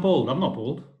you say I'm bald? I'm not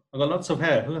bald. I've got lots of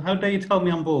hair. How dare you tell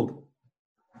me I'm bald?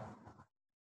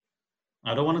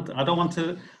 I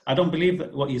don't believe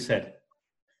what you said.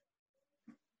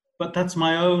 But that's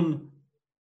my own,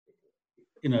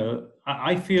 you know,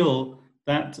 I feel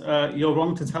that you're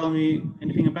wrong to tell me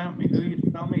anything about me. Who are you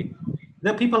to tell me?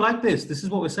 There are people like this. This is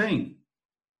what we're saying.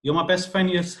 You're my best friend.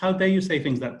 Yes, how dare you say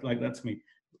things like that to me?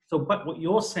 So, but what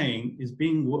you're saying is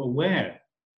being aware.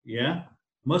 Yeah,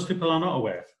 most people are not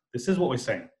aware. This is what we're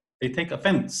saying. They take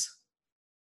offense.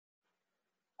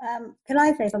 Can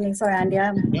I say something? Sorry, Andy.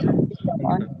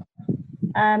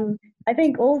 I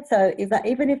think also is that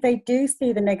even if they do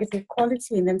see the negative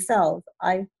quality in themselves,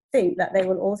 I think that they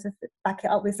will also back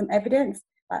it up with some evidence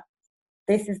that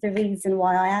this is the reason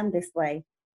why I am this way.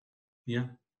 Yeah.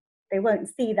 They won't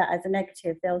see that as a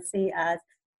negative. They'll see as,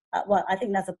 well, I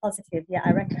think that's a positive. Yeah,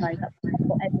 I recognize that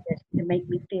for evidence to make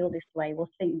me feel this way or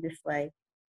think this way.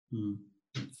 Hmm.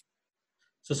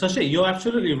 So Shashi, you're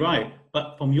absolutely right.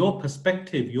 But from your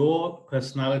perspective, your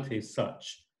personality is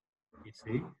such, you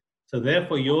see. So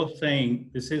therefore you're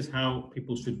saying this is how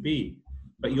people should be.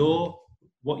 But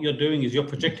what you're doing is you're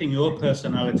projecting your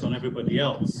personality on everybody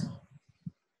else.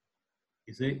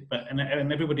 You see? But and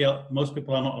everybody else, most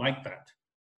people are not like that.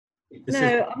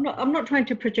 I'm not trying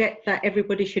to project that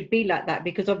everybody should be like that,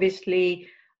 because obviously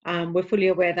we're fully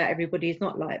aware that everybody is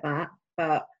not like that.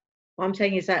 But what I'm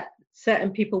saying is that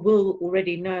certain people will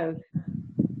already know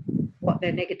what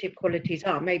their negative qualities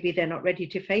are. Maybe they're not ready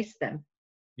to face them,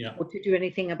 yeah, or to do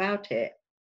anything about it.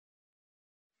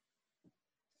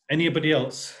 Anybody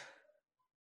else?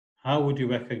 How would you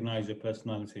recognize your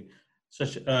personality?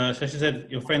 Shashi said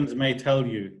your friends may tell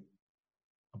you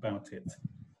about it.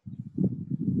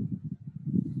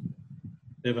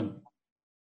 Devon.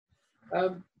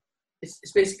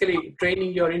 It's basically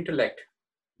training your intellect.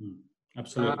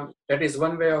 Absolutely. That is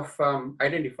one way of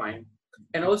identifying.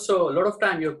 And also, a lot of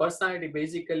time, your personality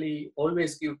basically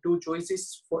always give two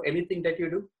choices for anything that you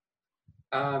do.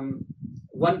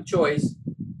 One choice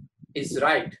is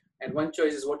right, and one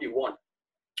choice is what you want.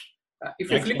 If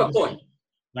you flip a coin,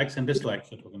 likes and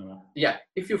dislikes you're talking about. Yeah,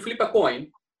 if you flip a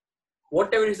coin,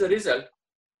 whatever is the result,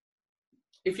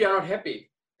 if you are not happy,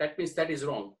 that means that is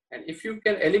wrong. And if you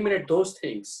can eliminate those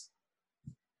things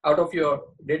out of your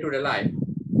day-to-day life,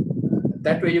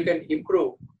 that way you can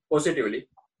improve positively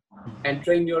and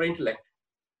train your intellect.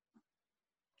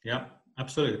 Yeah,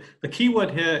 absolutely. The key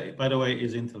word here, by the way,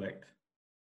 is intellect,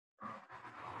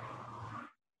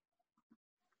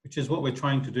 which is what we're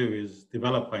trying to do, is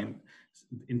develop our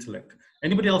intellect.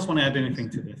 Anybody else want to add anything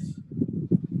to this?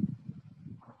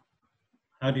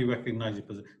 How do you recognize your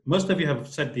position? Most of you have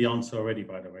said the answer already,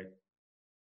 by the way.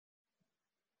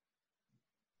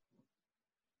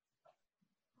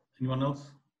 Anyone else?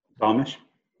 Dharmesh?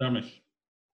 Dharmesh.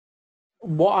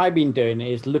 What I've been doing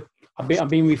is I've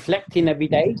been reflecting every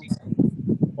day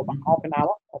for about half an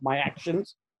hour of my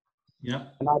actions. Yeah.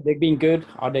 And are they been good?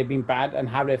 Are they been bad? And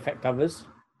how they affect others?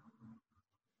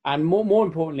 And more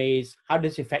importantly is how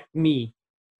does it affect me?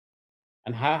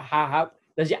 And how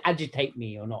does it agitate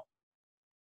me or not?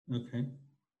 Okay.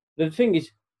 The thing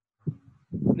is,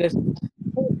 there's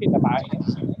talking about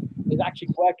it, is actually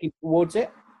working towards it.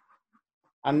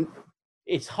 And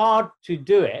it's hard to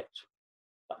do it.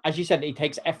 As you said, it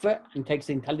takes effort and takes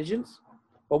intelligence.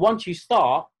 But once you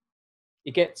start,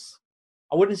 it gets,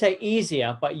 I wouldn't say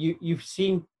easier, but you've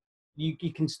seen,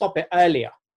 you can stop it earlier.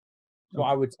 That's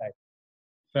what I would say.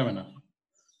 Fair enough.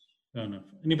 Fair enough.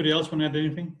 Anybody else want to add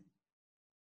anything?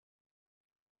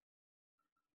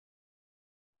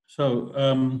 So,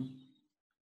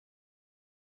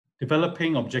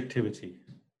 developing objectivity.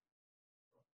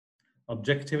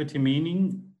 Objectivity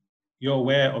meaning you're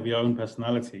aware of your own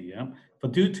personality, yeah?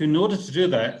 But in order to do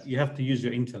that, you have to use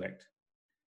your intellect.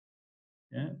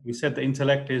 Yeah, we said the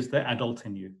intellect is the adult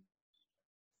in you.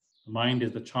 The mind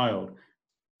is the child.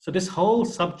 So this whole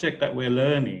subject that we're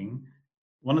learning,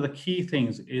 one of the key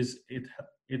things is if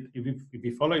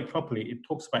you follow it properly, it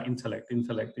talks about intellect,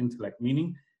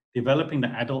 meaning developing the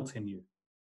adult in you.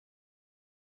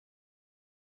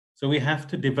 So we have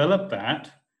to develop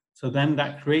that. So then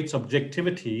that creates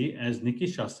objectivity, as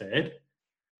Nikisha said,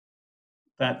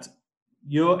 that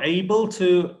you're able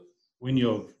to, when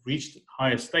you've reached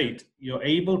higher state, you're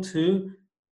able to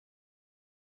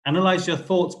analyze your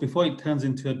thoughts before it turns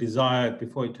into a desire,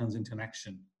 before it turns into an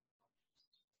action.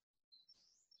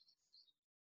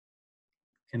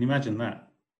 Can you imagine that?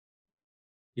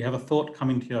 You have a thought come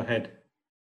into your head.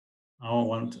 I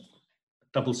want a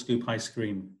double scoop ice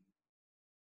cream.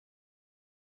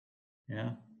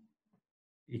 Yeah.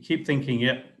 You keep thinking,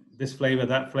 yeah, this flavor,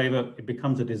 that flavor, it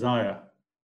becomes a desire.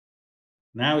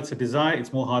 Now it's a desire,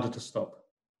 it's more harder to stop.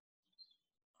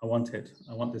 I want it.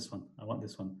 I want this one. I want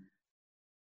this one.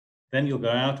 Then you'll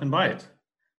go out and buy it.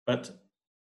 But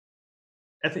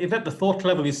if at the thought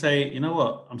level you say, you know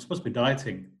what, I'm supposed to be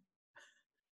dieting.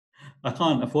 I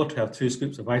can't afford to have 2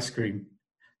 scoops of ice cream.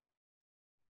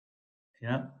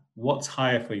 Yeah. What's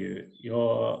higher for you?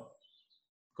 Your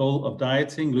goal of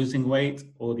dieting, losing weight,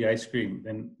 or the ice cream?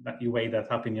 Then that you weigh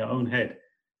that up in your own head.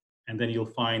 And then you'll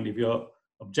find if you're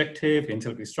objective, you're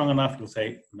intellectually strong enough, you'll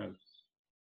say no.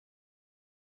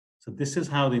 So this is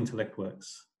how the intellect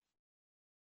works.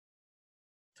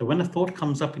 So when a thought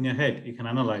comes up in your head, you can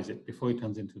analyze it before it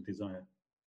turns into desire.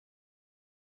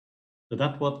 So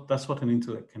that's what an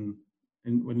intellect can,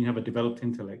 when you have a developed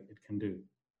intellect, it can do.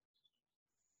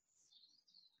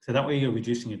 So that way you're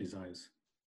reducing your desires.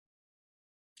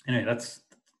 Anyway,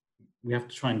 we have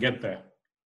to try and get there.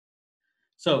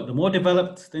 So the more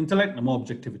developed the intellect, the more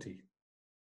objectivity.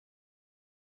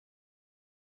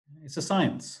 It's a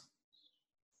science.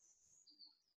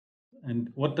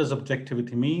 And what does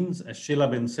objectivity means? As Sheila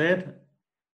Ben said,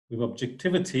 with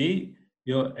objectivity,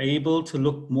 you're able to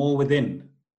look more within.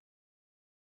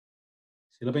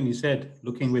 Sheila Ben, you said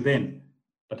looking within,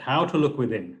 but how to look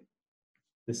within?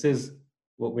 This is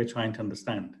what we're trying to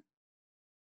understand.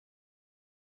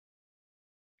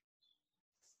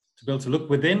 To be able to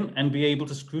look within and be able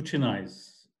to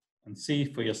scrutinize and see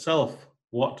for yourself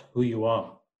who you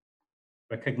are,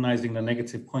 recognizing the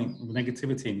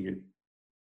negativity in you.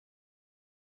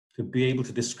 To be able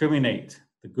to discriminate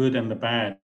the good and the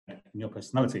bad in your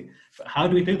personality. But how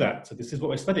do we do that? So this is what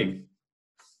we're studying.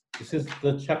 This is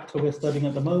the chapter we're studying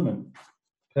at the moment.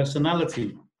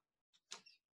 Personality.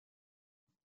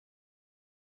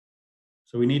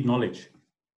 So we need knowledge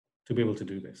to be able to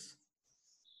do this.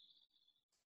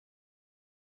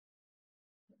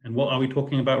 And what are we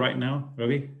talking about right now,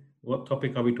 Ravi? What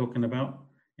topic are we talking about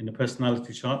in the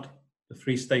personality chart? The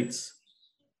 3 states.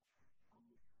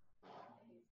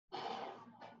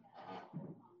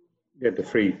 Yeah, the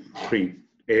three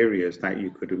areas that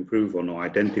you could improve on or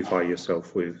identify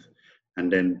yourself with,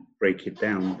 and then break it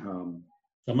down.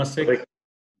 Tamasik,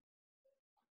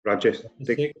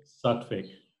 Rajasic, Sattvic.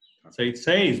 So it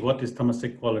says what is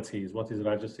tamasic qualities, what is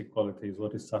rajasic qualities,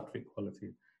 what is sattvic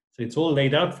qualities. So it's all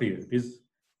laid out for you. These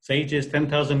sages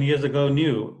 10,000 years ago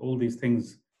knew all these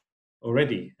things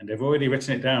already, and they've already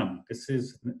written it down. This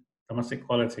is tamastic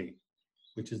quality,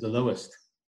 which is the lowest.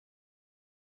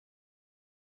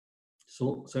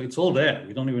 So it's all there.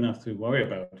 We don't even have to worry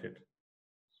about it.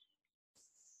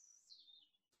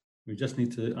 We just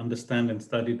need to understand and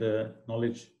study the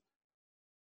knowledge.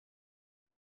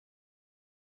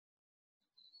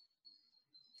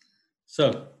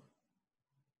 So,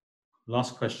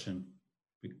 last question.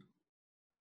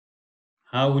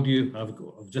 How would you,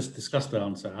 I've just discussed the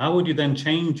answer. How would you then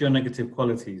change your negative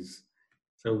qualities?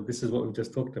 So this is what we've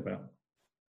just talked about.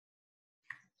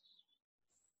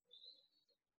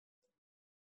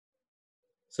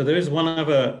 So there is one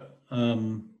other,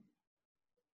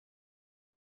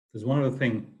 there's one other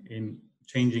thing in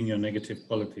changing your negative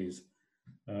qualities.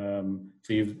 So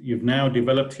you've now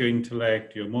developed your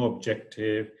intellect, you're more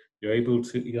objective, you're able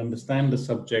to, you understand the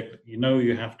subject, you know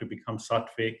you have to become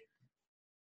sattvic.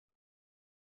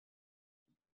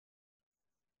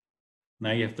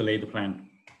 Now you have to lay the plan.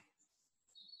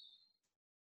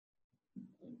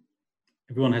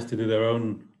 Everyone has to do their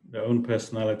own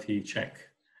personality check.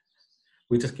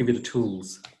 We just give you the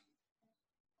tools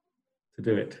to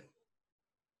do it.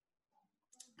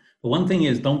 But one thing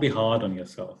is, don't be hard on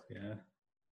yourself. Yeah,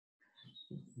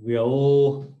 we are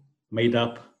all made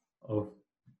up of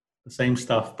the same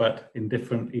stuff, but in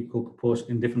different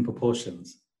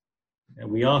proportions. Yeah,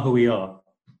 we are who we are,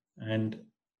 and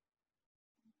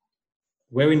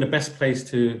we're in the best place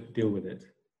to deal with it,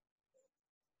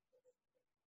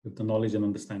 with the knowledge and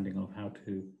understanding of how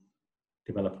to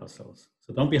develop ourselves.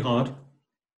 So don't be hard.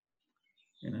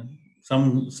 You know,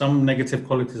 some negative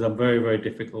qualities are very, very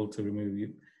difficult to remove.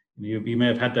 You may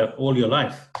have had that all your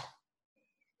life.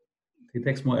 It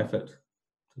takes more effort.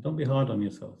 So don't be hard on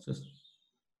yourself. Just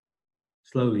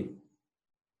slowly.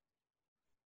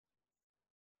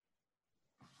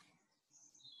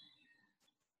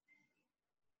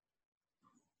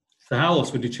 So how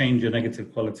else would you change your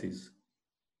negative qualities?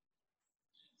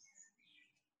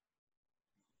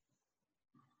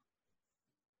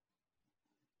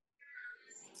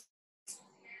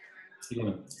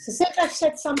 Yeah. So say if I've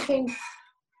said something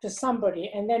to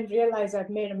somebody and then realize I've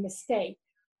made a mistake,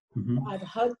 I've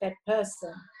hurt that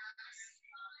person,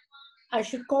 I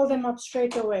should call them up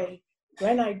straight away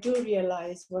when I do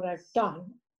realize what I've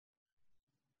done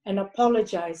and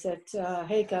apologize that,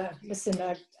 hey, listen,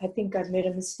 I think I've made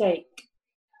a mistake.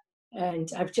 And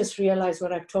I've just realized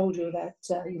what I've told you, that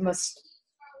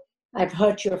I've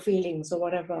hurt your feelings or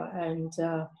whatever. And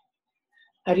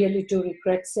I really do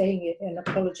regret saying it and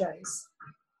apologize.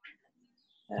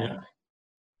 Yeah.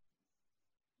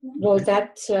 Will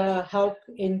that help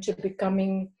into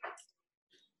becoming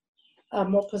a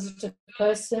more positive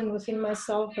person within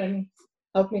myself and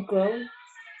help me grow?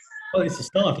 Well, it's a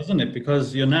start, isn't it?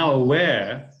 Because you're now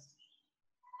aware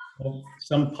of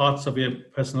some parts of your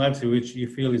personality which you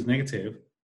feel is negative,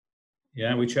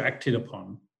 yeah, which you acted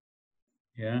upon,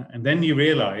 yeah, and then you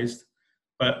realized.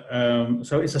 But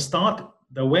so it's a start.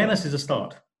 The awareness is a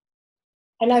start.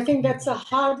 And I think that's the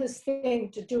hardest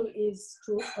thing to do, is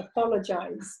to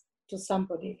apologize to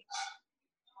somebody.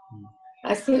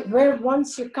 I think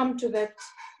once you come to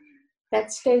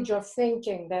that stage of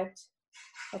thinking that,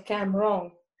 okay, I'm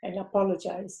wrong, and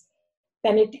apologize,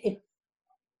 then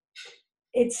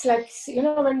it's like, you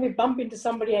know, when we bump into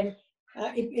somebody and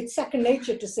it's second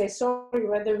nature to say sorry,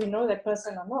 whether we know that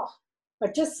person or not.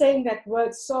 But just saying that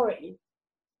word sorry,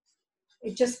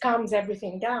 it just calms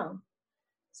everything down.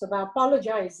 So by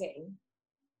apologizing,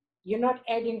 you're not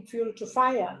adding fuel to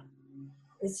fire.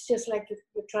 It's just like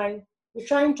you're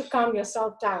trying to calm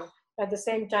yourself down, at the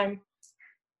same time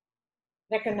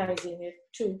recognizing it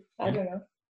too. I don't know.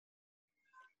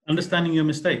 Understanding your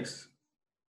mistakes.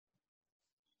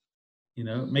 You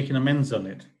know, making amends on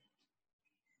it.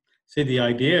 See, the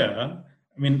idea,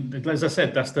 I mean, as I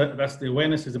said, that's the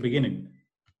awareness is the beginning.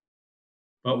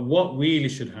 But what really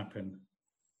should happen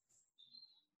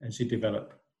as you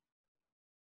develop?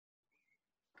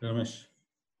 Ramesh?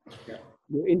 Yeah.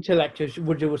 Your intellect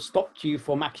would have stopped you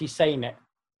from actually saying it.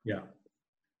 Yeah.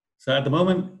 So at the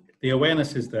moment, the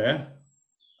awareness is there.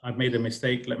 I've made a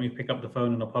mistake. Let me pick up the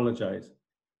phone and apologize.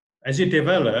 As you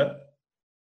develop,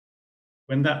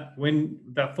 when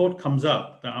that thought comes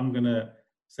up that I'm going to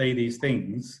say these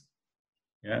things,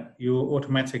 yeah, you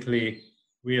automatically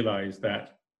realize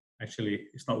that actually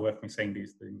it's not worth me saying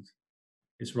these things.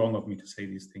 It's wrong of me to say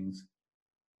these things.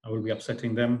 I will be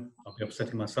upsetting them. I'll be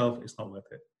upsetting myself. It's not worth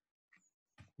it.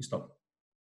 You stop.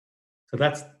 So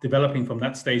that's developing from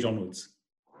that stage onwards.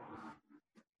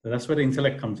 So that's where the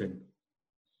intellect comes in.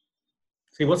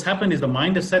 See, what's happened is the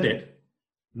mind has said it.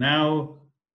 Now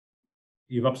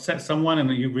you've upset someone and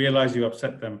you realize you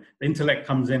upset them. The intellect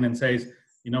comes in and says,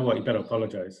 you know what, you better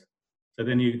apologize. So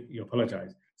then you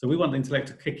apologize. So we want the intellect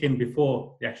to kick in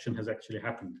before the action has actually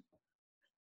happened.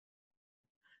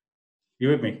 You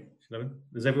with me?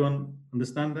 Does everyone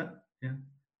understand that? Yeah.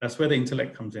 That's where the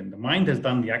intellect comes in. The mind has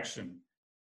done the action,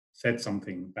 said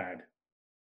something bad.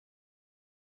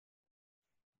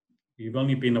 You've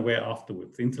only been aware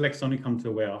afterwards. The intellect's only come to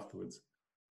aware afterwards.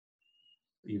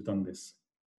 You've done this.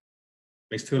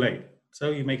 It's too late.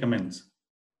 So you make amends.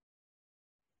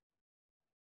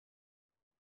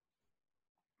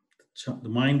 The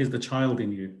mind is the child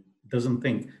in you. It doesn't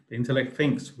think. The intellect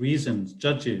thinks, reasons,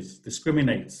 judges,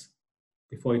 discriminates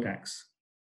before it acts.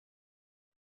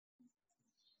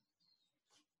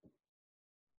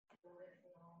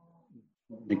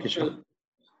 Nikisha?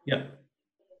 Yeah.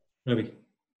 Ravi.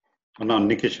 Oh, no,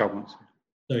 Nikisha wants.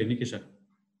 Sorry, Nikisha.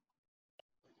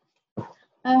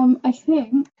 I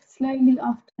think slowly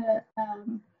after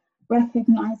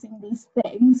recognizing these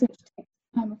things, which takes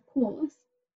time, of course.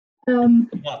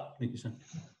 What, Nikisha?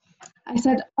 I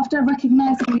said after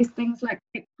recognizing these things, like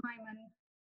take time, and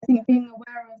I think being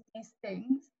aware of these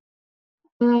things,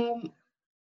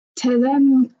 to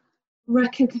then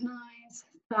recognize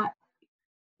that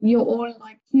you're all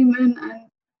like human and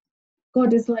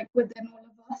God is like within all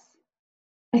of us.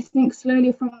 I think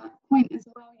slowly from that point as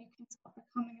well, you can start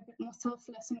becoming a bit more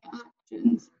selfless in your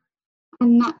actions.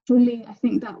 And naturally, I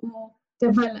think that will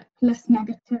develop less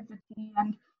negativity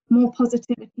and more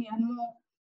positivity and more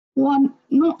one,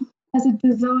 not as a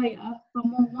desire, but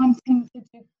more wanting to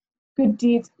do good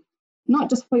deeds, not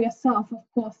just for yourself, of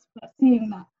course, but seeing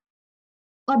that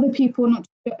other people, not just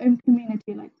your own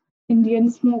community, like Indian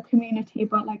small community,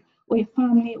 but like, or your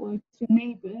family or your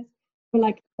neighbors, but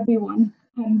like everyone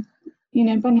can, you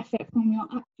know, benefit from your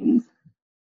actions,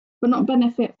 but not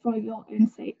benefit for your own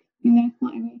sake, you know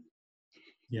what I mean?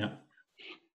 Yeah.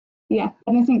 Yeah,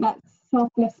 and I think that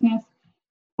selflessness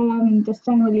just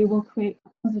generally will create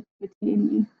positivity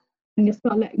in you, and you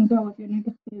start letting go of your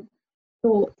negative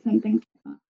thoughts and things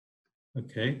like that.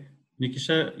 Okay.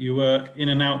 Nikisha, you were in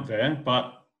and out there,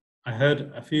 but I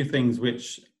heard a few things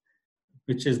which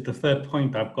is the third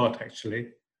point I've got actually.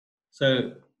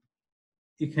 So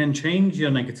you can change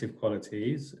your negative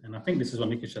qualities, and I think this is what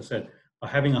Nikisha said, by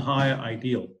having a higher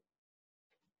ideal.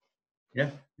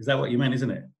 Yeah, is that what you meant, isn't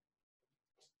it?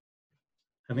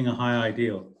 Having a higher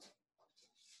ideal.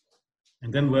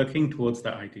 And then working towards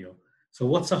that ideal. So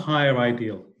what's a higher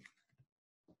ideal?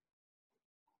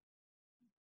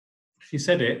 She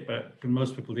said it, but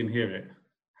most people didn't hear it.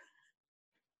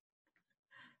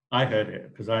 I heard it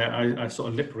because I sort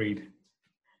of lip read.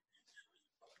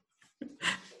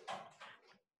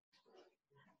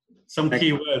 Some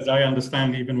key words I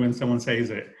understand even when someone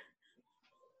says it.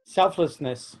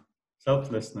 Selflessness.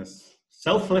 Selflessness.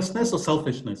 Selflessness or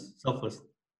selfishness? Selfless.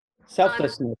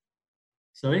 Selflessness.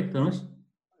 Sorry, Thomas?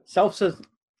 Selflessness.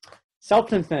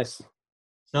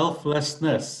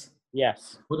 Selflessness.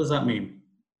 Yes. What does that mean?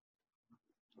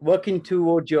 Working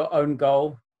towards your own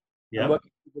goal. Yeah.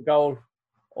 Working towards the goal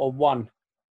of one.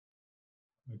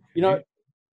 Okay. You know,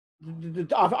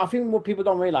 I think what people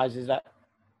don't realize is that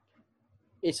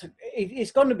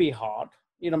it's going to be hard.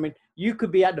 You know what I mean? You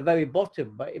could be at the very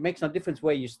bottom, but it makes no difference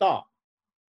where you start.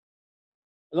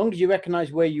 As long as you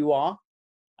recognize where you are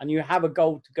and you have a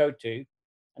goal to go to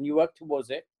and you work towards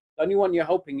it, the only one you're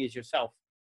helping is yourself.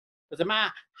 Doesn't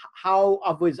matter how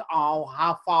others are,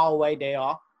 how far away they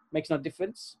are, makes no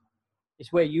difference.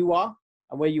 It's where you are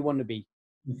and where you want to be.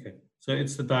 Okay, so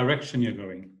it's the direction you're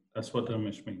going. That's what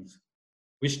Dharmesh means.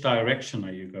 Which direction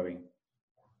are you going?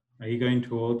 Are you going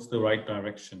towards the right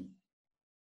direction?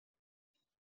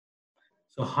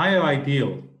 So higher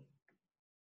ideal,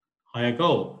 higher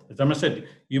goal. As Dharmesh said,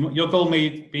 your goal may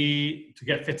be to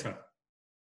get fitter.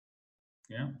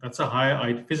 Yeah, that's a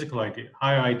higher physical ideal,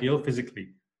 higher ideal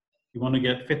physically. You want to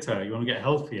get fitter, you want to get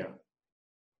healthier.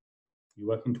 You're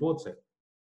working towards it.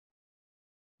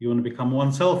 You want to become more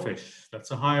unselfish.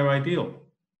 That's a higher ideal.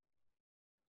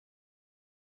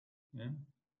 Yeah.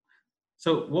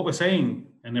 So what we're saying,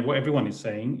 and what everyone is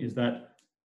saying, is that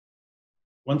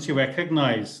once you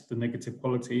recognize the negative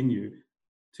quality in you,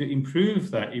 to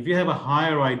improve that, if you have a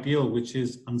higher ideal which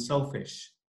is unselfish,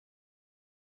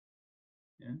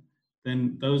 yeah,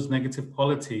 then those negative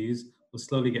qualities will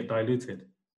slowly get diluted.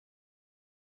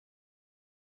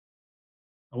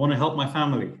 I want to help my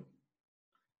family.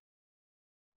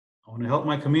 I want to help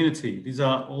my community. These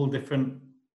are all different.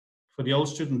 For the old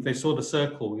students, they saw the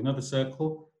circle. You know the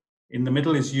circle? In the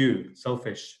middle is you,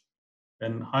 selfish.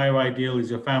 Then higher ideal is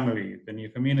your family, then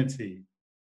your community.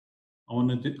 I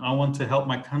want to help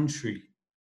my country.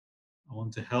 I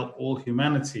want to help all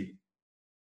humanity.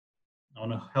 I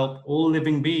want to help all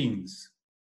living beings.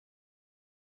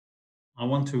 I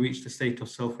want to reach the state of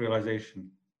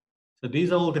self-realization. So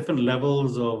these are all different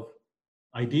levels of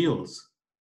ideals,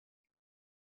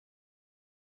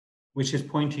 which is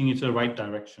pointing you to the right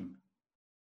direction.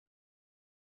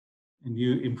 And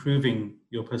you improving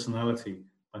your personality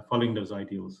by following those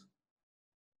ideals.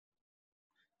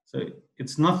 So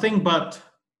it's nothing but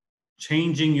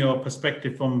changing your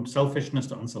perspective from selfishness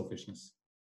to unselfishness.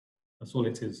 That's all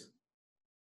it is.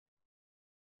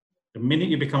 The minute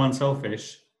you become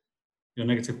unselfish, your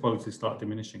negative qualities start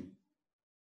diminishing.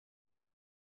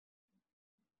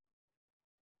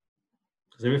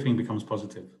 Because everything becomes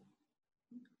positive.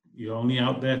 You're only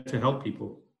out there to help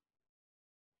people.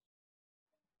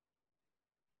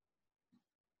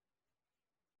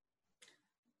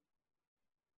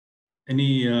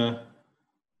 Any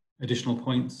additional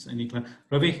points?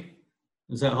 Ravi,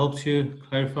 has that helped you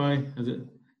clarify?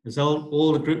 Has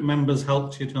all the group members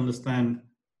helped you to understand?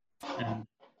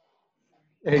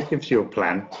 It gives you a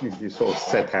plan. You sort of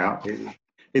set out.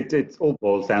 It all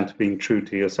boils down to being true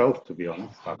to yourself, to be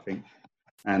honest, I think.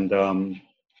 And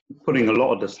putting a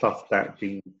lot of the stuff that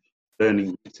been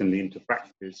learning recently into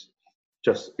practice.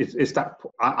 Just it's that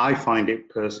I find it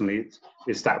personally.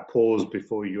 It's that pause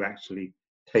before you actually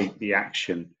take the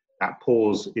action. That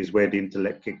pause is where the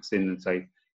intellect kicks in and say,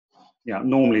 you know,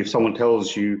 normally if someone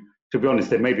tells you, to be honest,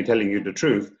 they may be telling you the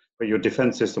truth, but your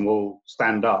defense system will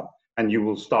stand up and you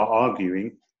will start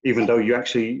arguing, even though you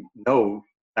actually know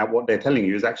that what they're telling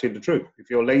you is actually the truth. If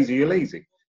you're lazy, you're lazy.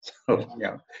 So,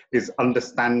 yeah, it's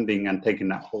understanding and taking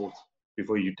that pause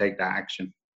before you take that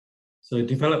action. So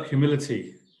develop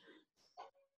humility.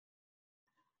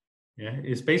 Yeah,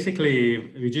 it's basically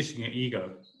reducing your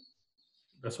ego.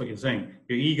 That's what you're saying.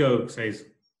 Your ego says,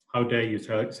 how dare you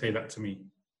say that to me?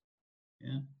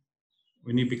 Yeah.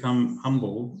 When you become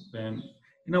humble, then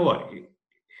you know what?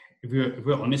 If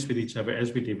we're honest with each other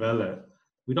as we develop,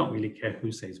 we don't really care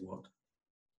who says what.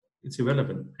 It's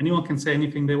irrelevant. Anyone can say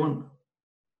anything they want.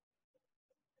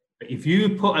 But if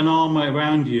you put an armor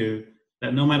around you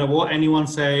that no matter what anyone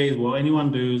says, what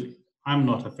anyone does, I'm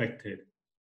not affected,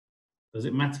 does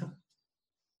it matter?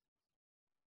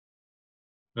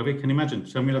 Ravi, can you imagine?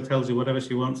 Shamila tells you whatever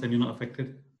she wants and you're not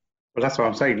affected? Well, that's what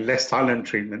I'm saying, less silent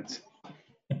treatments.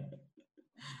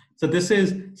 So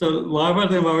rather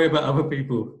than worry about other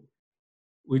people,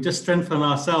 we just strengthen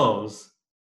ourselves.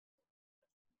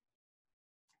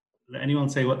 Let anyone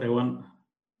say what they want.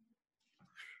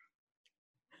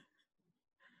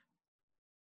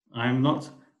 I'm not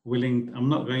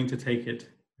going to take it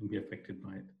and be affected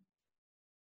by it.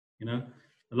 You know,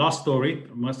 the last story,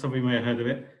 most of you may have heard of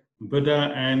it,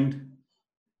 Buddha and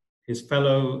his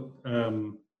fellow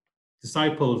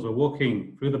disciples were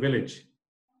walking through the village.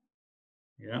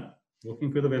 Yeah,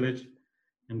 walking through the village.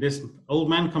 And this old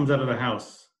man comes out of the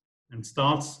house and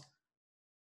starts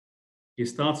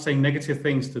saying negative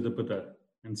things to the Buddha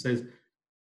and says,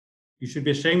 you should be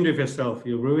ashamed of yourself.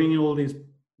 You're ruining all these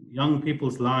young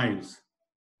people's lives.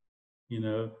 You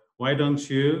know, why don't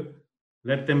you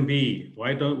let them be?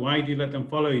 Why do you let them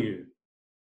follow you?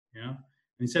 Yeah. And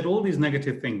he said all these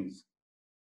negative things.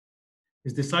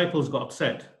 His disciples got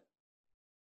upset.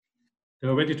 They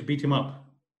were ready to beat him up.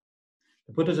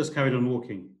 The Buddha just carried on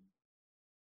walking.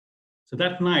 So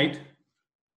that night,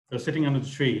 they were sitting under the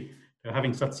tree. They were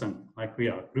having satsang, like we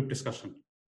are, group discussion.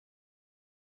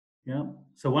 Yeah.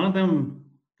 So one of them,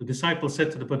 the disciple,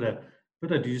 said to the Buddha,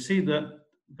 Buddha, do you see that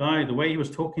guy, the way he was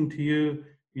talking to you?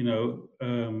 You know,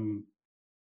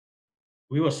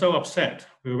 we were so upset.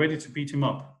 We were ready to beat him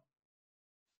up.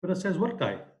 Buddha says, what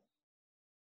guy?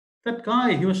 That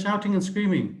guy, he was shouting and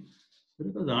screaming.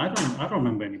 Buddha goes, I don't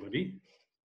remember anybody.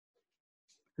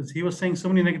 Because he was saying so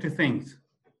many negative things.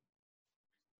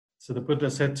 So the Buddha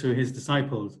said to his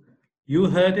disciples, you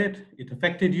heard it, it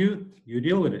affected you, you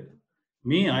deal with it.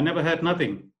 Me, I never heard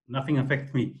nothing. Nothing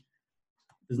affects me.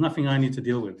 There's nothing I need to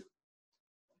deal with.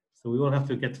 So we all have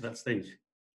to get to that stage.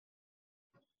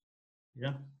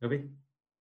 Yeah, Ravi?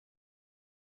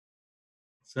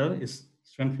 So it's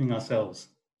strengthening ourselves.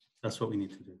 That's what we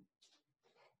need to do.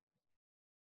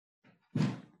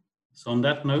 So on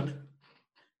that note,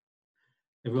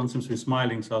 everyone seems to be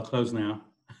smiling, so I'll close now.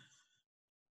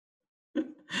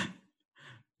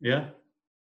 Yeah?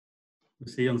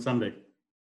 We'll see you on Sunday.